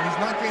 and he's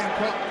not getting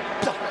caught.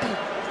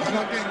 He's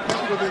not getting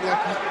caught with it like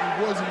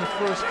he was in the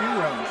first few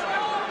rounds.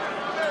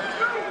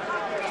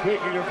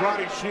 Speaking of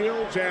Ronnie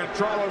Shields and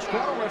Charlo's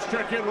corner, let's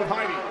check in with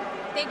Heidi.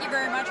 Thank you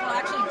very much. Well,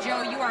 actually,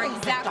 Joe, you are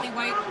exactly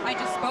right. I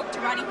just spoke to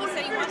Ronnie. He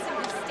said he wants him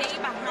to stay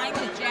behind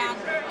the jab,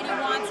 and he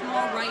wants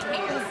more right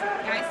hands.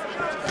 Guys?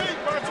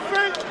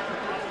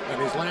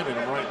 And he's landing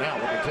them right now.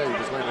 Let me tell you,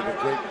 he's landed a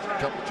great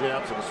couple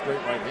jabs and a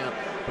straight right hand,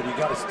 but you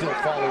got to still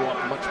follow up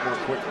much more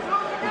quickly.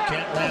 You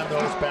can't land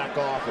those back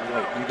off and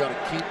wait. You got to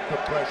keep the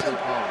pressure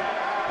on.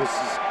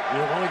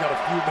 You've only got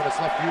a few minutes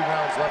left, few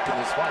rounds left in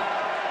this fight.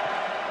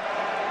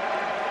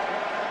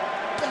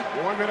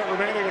 1 minute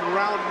remaining in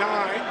round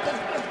 9.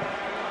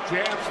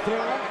 Jabs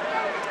thrown,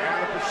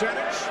 and a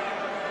percentage.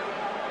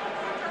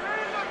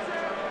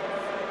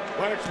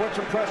 Lennox, what's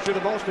impressed you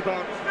the most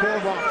about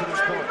Korobov to this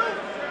point?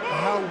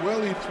 How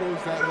well he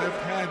throws that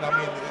left hand. I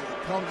mean,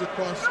 it comes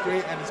across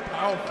straight and it's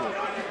powerful.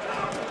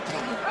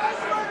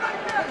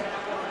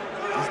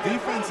 His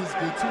defense is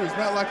good too. It's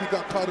not like he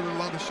got caught in a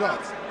lot of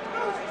shots.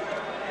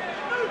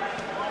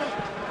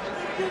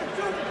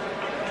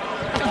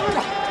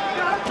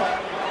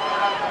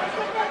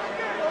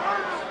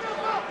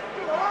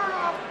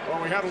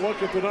 Well, we have got a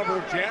look at the number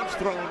of jabs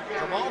thrown.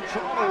 Jermall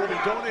Charlo will be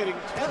donating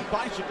 10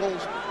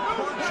 bicycles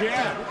per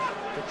jab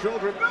to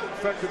children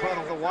affected by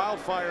the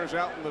wildfires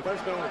out in the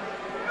Fresno,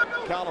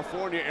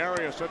 California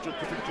area. Such a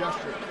different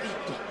gesture.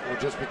 Well,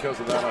 just because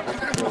of that, I hope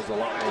he throws a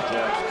lot more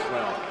jabs as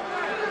well.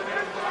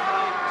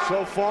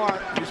 So far,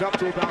 he's up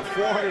to about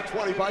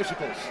 420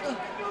 bicycles.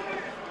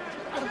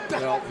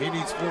 Well, he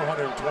needs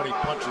 420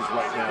 punches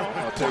right now,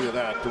 I'll tell you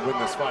that, to win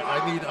this fight.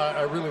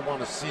 I really want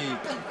to see,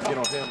 you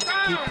know, him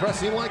keep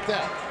pressing like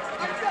that.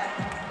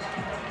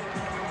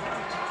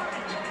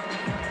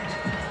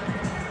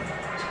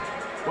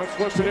 Let's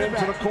listen in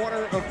to the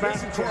corner of Matt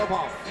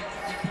Korobov.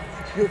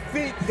 Your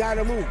feet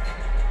gotta move.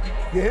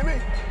 You hear me?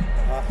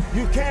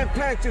 You can't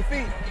plant your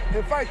feet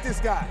and fight this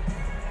guy.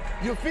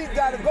 Your feet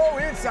gotta go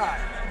inside.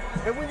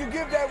 And when you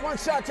give that one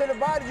shot to the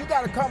body, you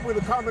gotta come with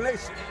a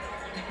combination.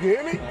 You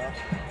hear me?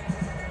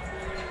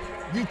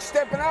 You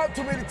stepping out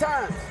too many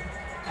times.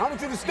 I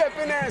want you to step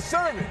in there and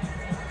serve it.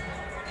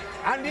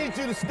 I need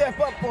you to step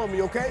up for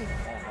me, okay?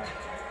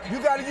 You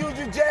gotta use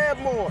your jab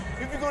more.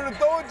 If you're gonna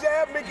throw a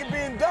jab, make it be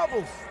in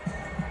doubles.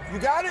 You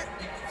got it?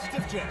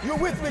 Stiff jab. You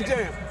with me,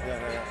 Jam?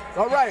 Yeah.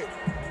 All right.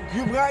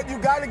 You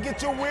got to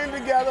get your wind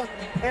together,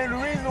 and the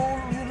reason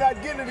you're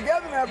not getting it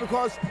together now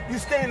because you're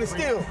standing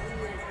still.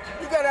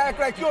 You got to act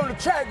like you're on the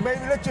track, baby.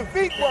 Let your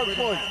feet work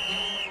for you.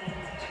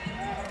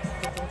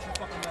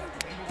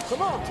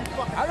 Come on.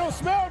 I don't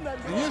smell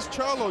nothing. And here's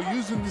Charlo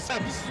using this.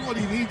 This is what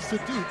he needs to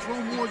do.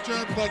 Throw more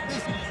jabs like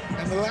this.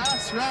 And the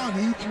last round,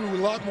 he threw a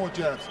lot more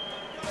jabs.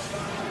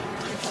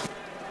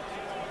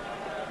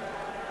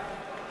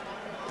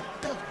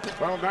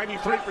 Well,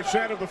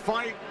 93% of the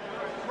fight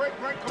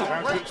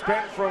has been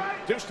spent from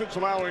distance,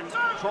 allowing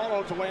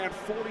Charlo to land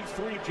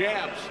 43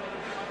 jabs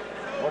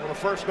over the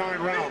first 9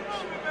 rounds.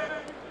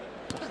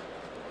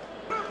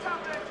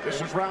 This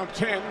is round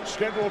 10,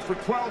 scheduled for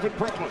 12 in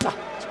Brooklyn.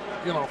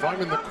 You know, if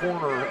I'm in the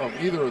corner of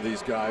either of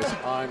these guys,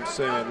 I'm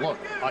saying, look,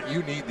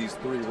 you need these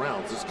 3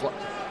 rounds. This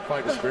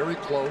fight is very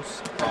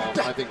close.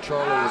 I think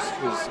Charlo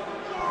is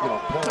you know,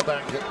 pulling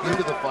back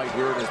into the fight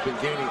here and has been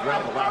gaining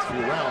ground the last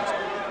few rounds.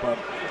 But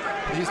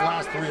these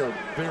last 3 are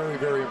very,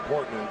 very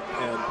important,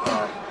 and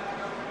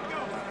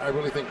I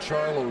really think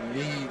Charlo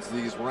needs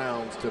these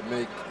rounds to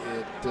make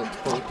it to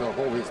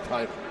hold his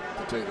title,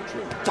 to tell you the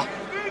truth.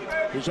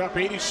 He's up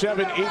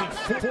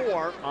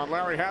 87-84 on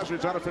Larry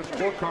Hazard's unofficial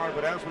scorecard,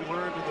 but as we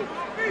learned in the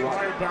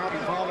prior bout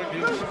involving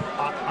his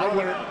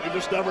you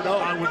just never know.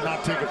 I would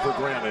not take it for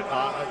granted.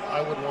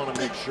 I would want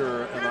to make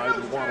sure, and I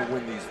would want to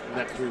win these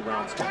next 3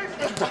 rounds,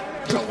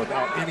 you know,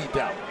 without any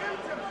doubt.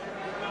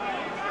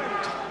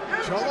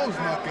 Charlo's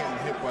not getting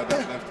hit by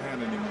that left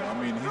hand anymore.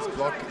 I mean, he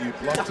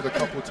blocked it a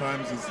couple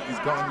times. He's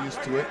gotten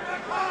used to it.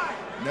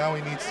 Now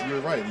he needs,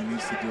 you're right, he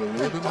needs to do a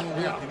little bit more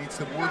work. He needs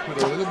to work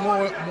with a little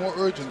more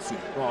urgency.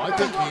 Well, I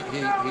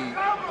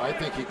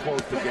think he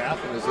closed the gap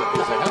and is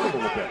ahead a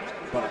little bit.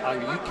 But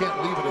you can't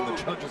leave it in the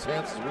judges'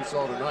 hands as we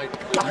saw tonight.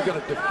 You got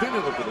to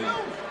definitively,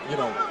 you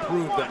know,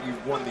 prove that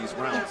you've won these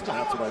rounds, and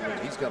that's what I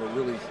mean. He's got to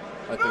really,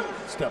 I think,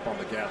 step on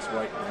the gas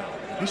right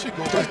now. He should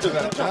go back to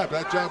that jab.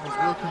 That jab was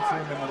working for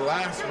him in the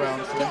last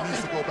round, so he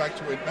needs to go back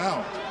to it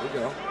now. There you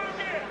go.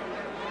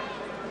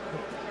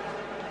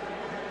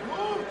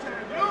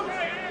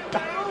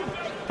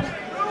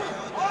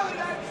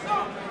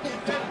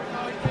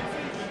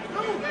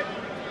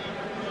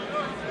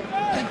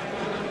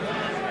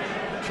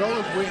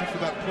 Charlo's waiting for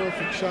that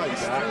perfect shot. He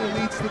still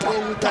needs to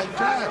go with that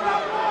jab.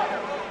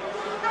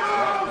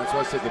 Right. That's why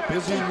I said the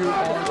busier you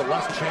are, the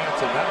less chance,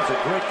 and that was a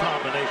great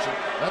combination.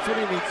 That's what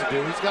he needs to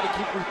do. He's got to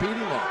keep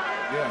repeating that.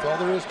 Yeah. That's all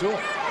there is to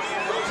it.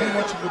 Too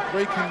much of a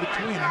break in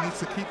between. He needs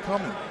to keep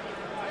coming.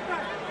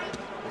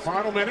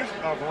 Final minute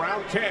of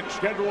round 10,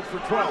 scheduled for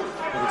 12.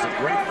 But it's a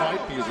great fight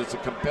because it's a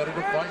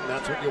competitive fight, and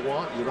that's what you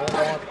want. You don't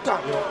want,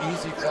 you know,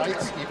 easy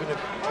fights, even if,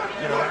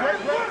 you know,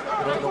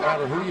 no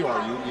matter who you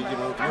are. You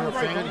know, if you're a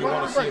fan, you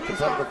want to see a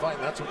competitive fight,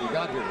 and that's what you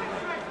got here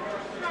tonight.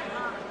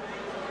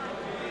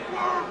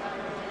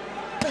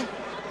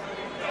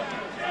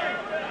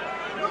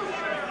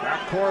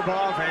 Matt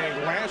Korobov,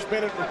 a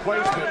last-minute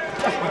replacement.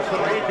 With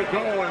 3 to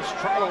go as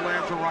Charlo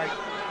lands a right.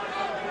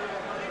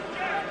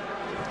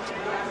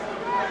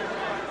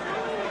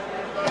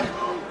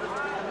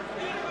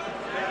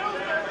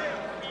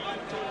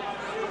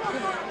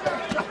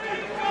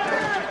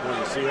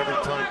 See, every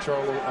time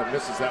Charlo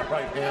misses that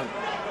right hand,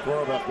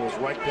 Korobov goes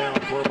right down.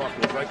 Korobov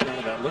goes right down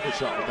with that liver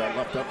shot with that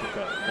left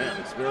uppercut. Man,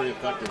 it's very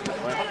effective.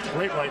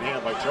 Great right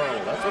hand by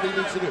Charlo. That's what he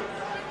needs to do.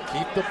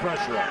 Keep the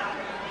pressure up.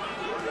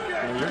 You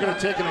know, you're going to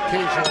take an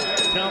occasional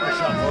counter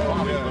shot for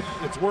Bobby, but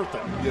it's worth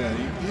it. Yeah,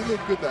 he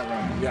looked good that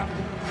round. Yeah.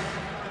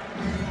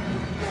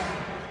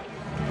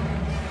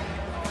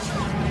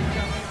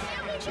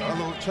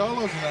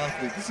 Charlo's an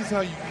athlete. This is how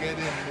you get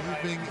in,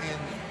 moving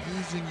in,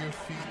 using your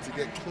feet to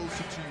get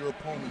closer to your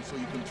opponent so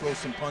you can throw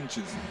some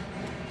punches.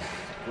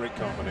 Great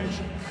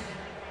combination.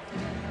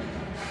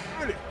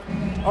 Ready.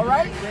 All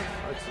right?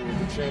 That's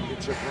the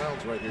championship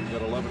rounds right here. You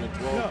got 11 and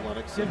 12,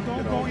 Lennox. Just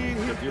don't go in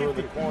here. If you're in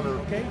the corner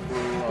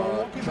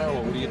for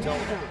Charlo, what do you tell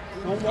him?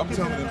 I'm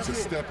telling him to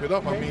step it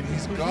up. I mean,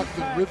 he's got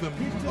the rhythm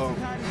of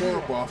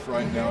Korobov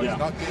right now. He's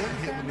not getting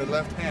hit in the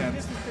left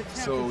hand,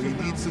 so he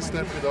needs to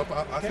step it up.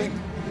 I think,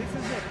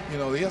 you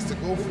know, he has to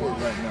go for it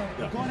right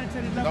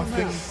now.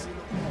 Nothing's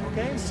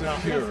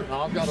secure.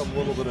 Now, I've got him a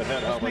little bit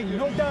ahead. How about you?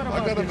 No doubt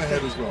about I got him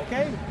ahead as well.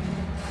 Okay?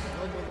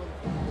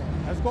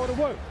 Let's go to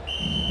work.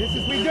 This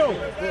is what we do.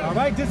 All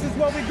right? This is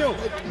what we do.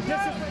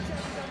 This is what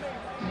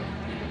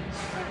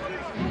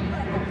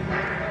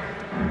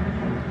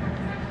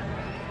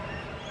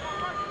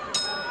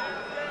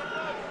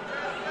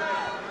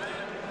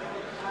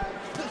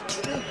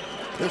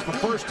This is the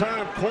first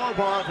time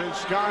Korobov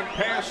has gone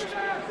past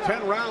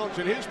 10 rounds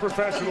in his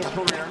professional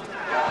career.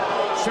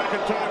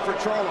 Second time for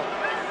Charlo.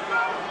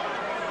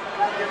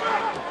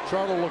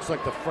 Charlo looks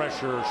like the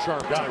fresher,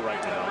 sharp guy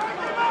right now.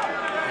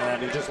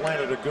 And he just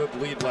landed a good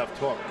lead left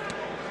hook.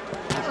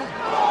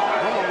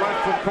 Oh,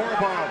 left from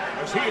Korobov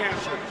as he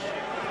answers.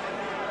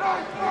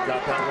 He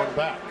got that one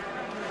back.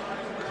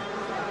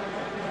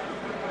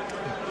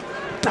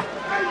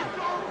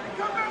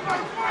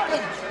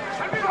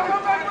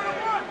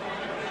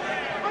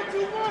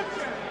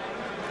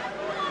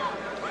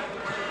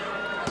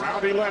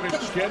 Round 11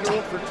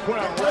 scheduled for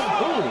 12.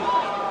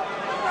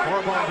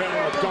 Korobov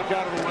able to duck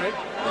out of the way.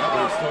 Yeah,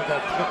 but he still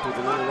got clipped with a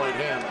little right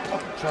hand.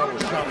 Charlo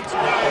shot it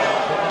straight down.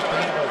 But left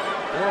hand by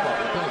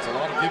Korobov. It's a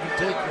lot of give and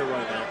take here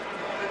right now.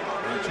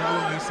 And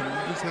Charlo needs to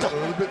move his head a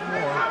little bit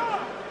more.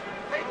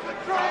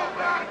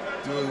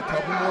 Do a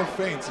couple more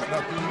feints. He's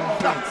not doing more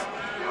feints.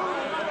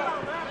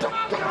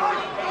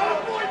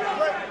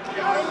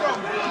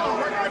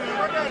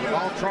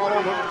 Jermall Charlo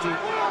looking to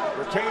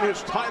retain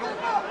his title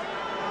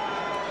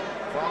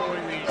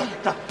following the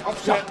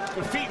upset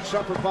defeat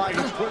suffered by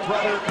his twin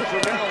brother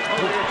Jermall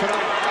earlier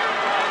tonight.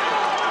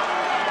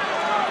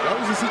 That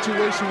was a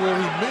situation where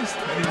he missed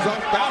and he was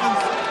off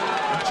balance,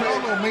 and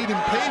Charlo made him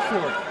pay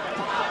for it.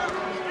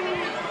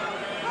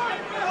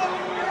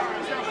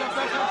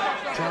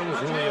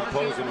 Charlo's really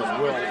imposing his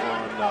will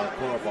on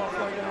Korobov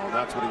right now, and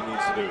that's what he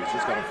needs to do. He's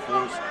just got to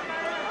force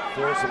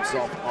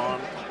himself on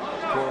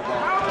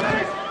Korobov.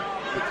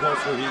 The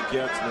closer he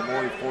gets, the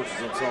more he forces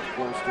himself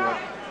close to him,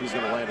 he's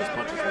going to land his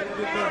punches like he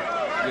did there.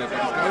 Yeah, but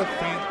he's got to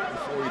feint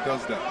before he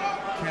does that.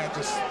 He can't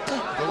just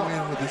go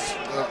in with his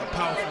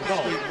powerful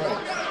straight right.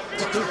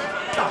 Good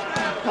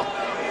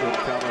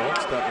counter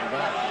hook stepping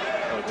back.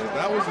 Okay,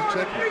 that was a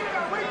checkmate.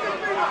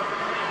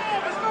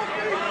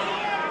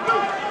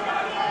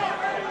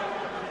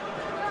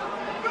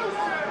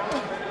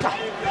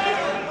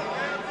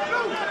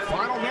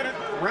 Final minute,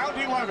 round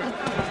 11.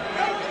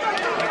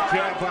 Left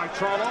jab by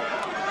Charlo.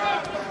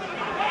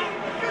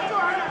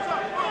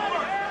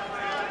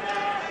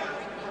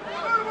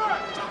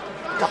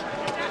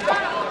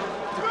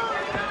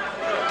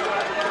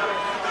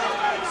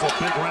 It's a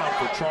big round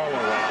for Charlo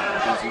right now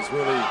because he's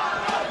really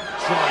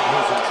showing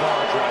who's in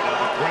charge right now.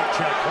 A great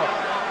check hook.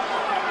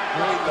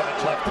 Great that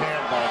left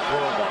hand by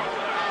Korobov.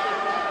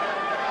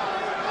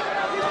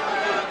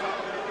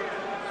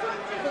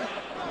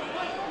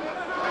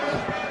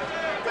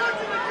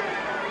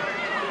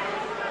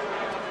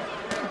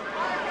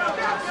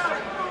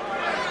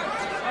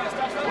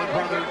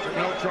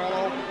 Jermall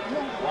Charlo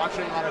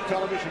watching on a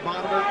television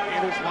monitor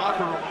in his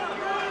locker room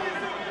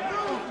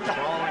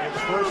following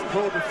his first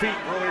pro defeat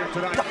earlier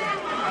tonight.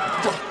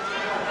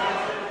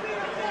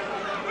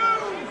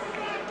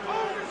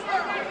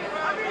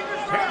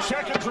 Ten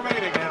seconds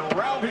remaining in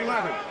round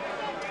 11.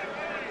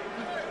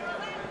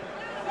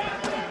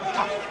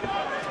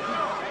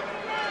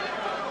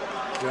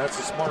 Yeah, that's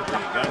a smart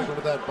thing. You got to go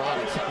with that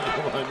body. I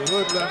mean,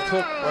 good left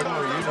hook right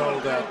where you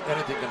know that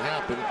anything can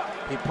happen.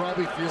 He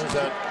probably feels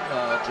that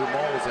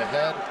Jermall is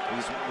ahead.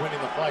 He's winning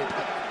the fight,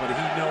 but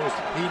he knows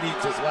he needs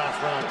his last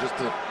round just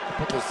to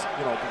put this,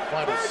 you know,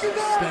 final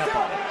stamp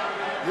on it.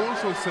 He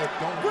also said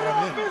don't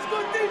run in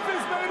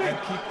and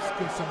keep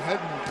some head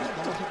movement.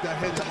 Don't keep that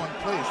head in one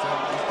place. And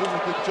he's doing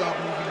a good job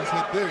moving his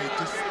head there. He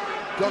just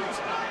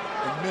ducked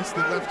and missed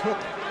the left hook,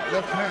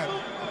 left hand.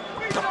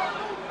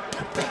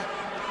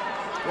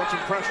 What's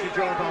impressed you,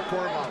 Joe, about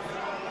Korobov?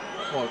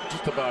 Well,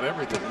 just about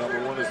everything. Number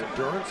one is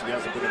endurance. He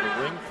hasn't been in the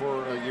ring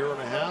for a year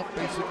and a half,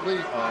 basically.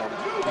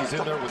 He's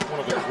in there with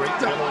one of the great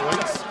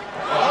middleweights.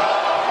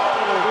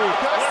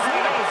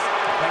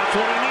 That's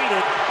what he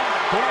needed.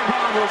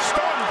 Korobov was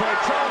stunned by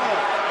Charlo.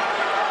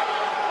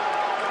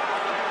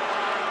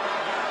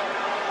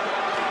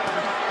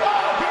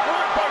 Big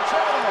work by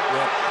Charlo.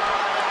 Yep.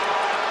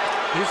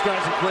 These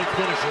guys are great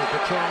finishers,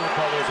 the Charlo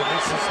brothers, and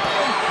this is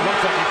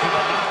looks like he could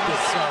have knocked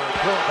this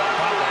Korobov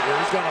out right here.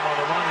 He's got him on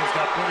the run. He's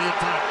got plenty of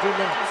time. 2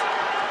 minutes.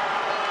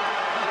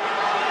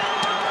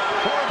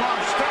 Korobov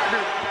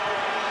staggered.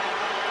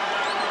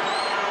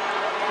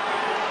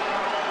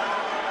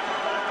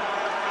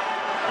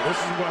 This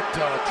is what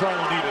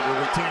Charlo needed to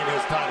retain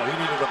his title. He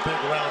needed a big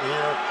round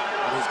here,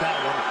 and he's got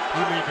one.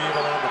 He may be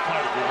able to end the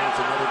fight if he lands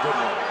another good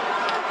one.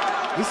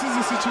 This is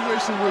a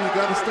situation where you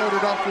got to start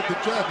it off with the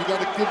jab. You got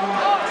to give him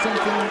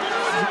something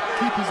to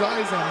keep his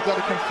eyes on. You got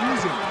to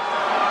confuse him,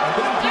 and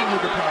then come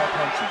with the power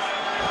punches.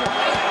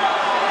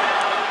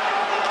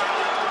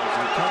 He's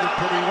recovered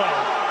pretty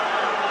well.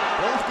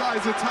 Both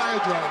guys are tired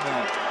right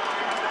now.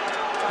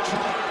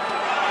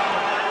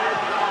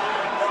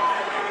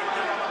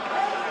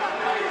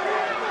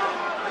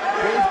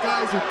 Both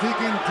guys are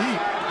digging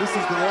deep. This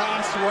is the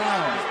last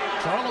round.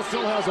 Charlo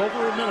still has over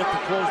a minute to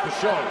close the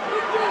show,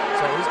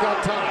 so he's got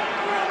time.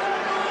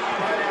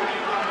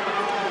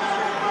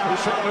 He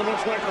certainly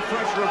looks like the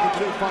fresher of the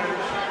two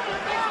fighters.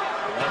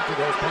 After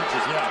those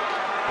punches, yeah.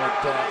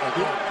 But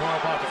again,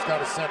 Korobov has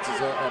got his senses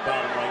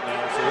about him right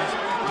now, so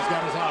he's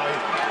got his eye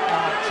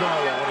on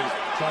Charlo when he's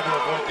trying to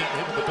avoid getting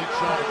hit with the big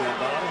shot again,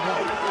 but I don't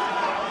know.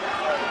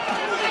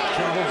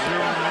 Charlo's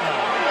zeroing in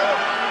on.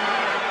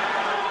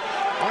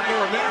 Under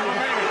a minute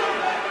remaining.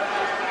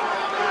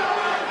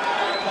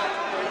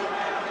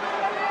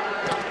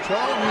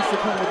 Charlo needs to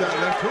come with that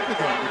left hook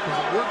again because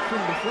it worked for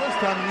him the first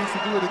time. He needs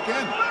to do it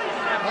again.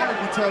 I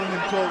would be telling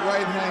him throw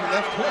right hand,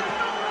 left hook.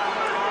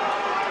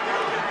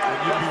 And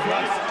you'd be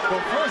right. But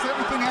first,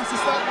 everything has to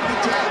start with the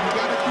jab. You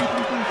got to keep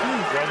him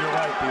confused. Yeah, you're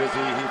right, because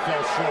he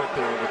fell short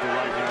there with the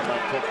right hand,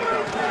 left hook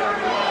without the jab.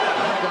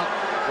 He got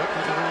whipped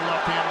with a little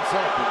left hand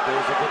himself, but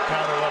there's a good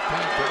counter left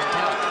hand coming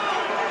back.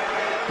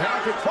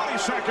 Down to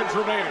 20 seconds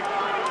remaining.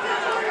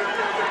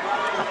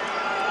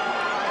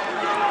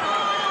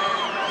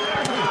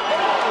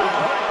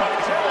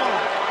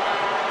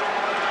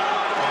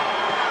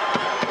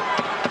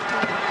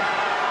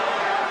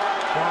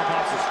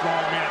 Korobov's a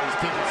strong man. He's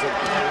taking some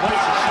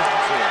delicious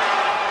shots here.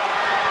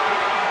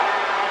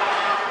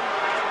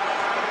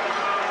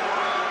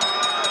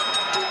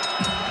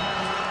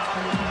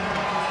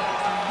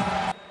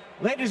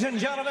 Ladies and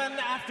gentlemen,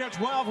 after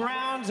 12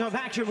 rounds of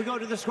action, we go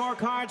to the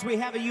scorecards. We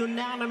have a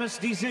unanimous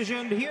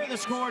decision. Here are the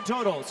score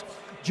totals.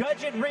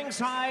 Judge at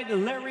ringside,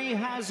 Larry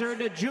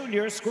Hazard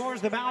Jr.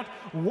 scores the bout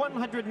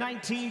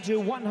 119 to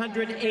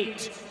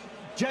 108.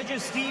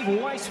 Judges Steve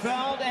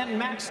Weisfeld and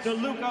Max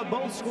DeLuca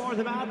both score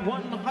the bout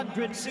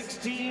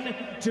 116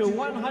 to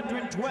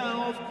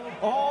 112.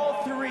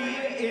 All three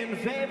in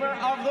favor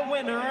of the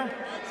winner.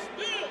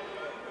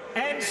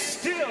 And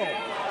still,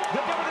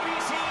 the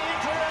WBC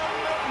interim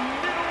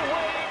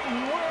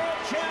middleweight world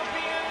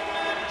champion,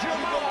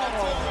 Jermall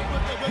Charlo.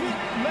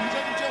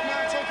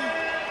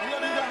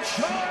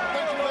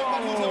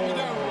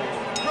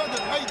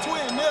 Brother, hey,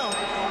 twin, Mel,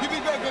 you be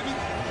back, baby.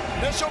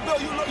 That's your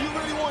belt. You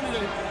really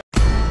wanted it.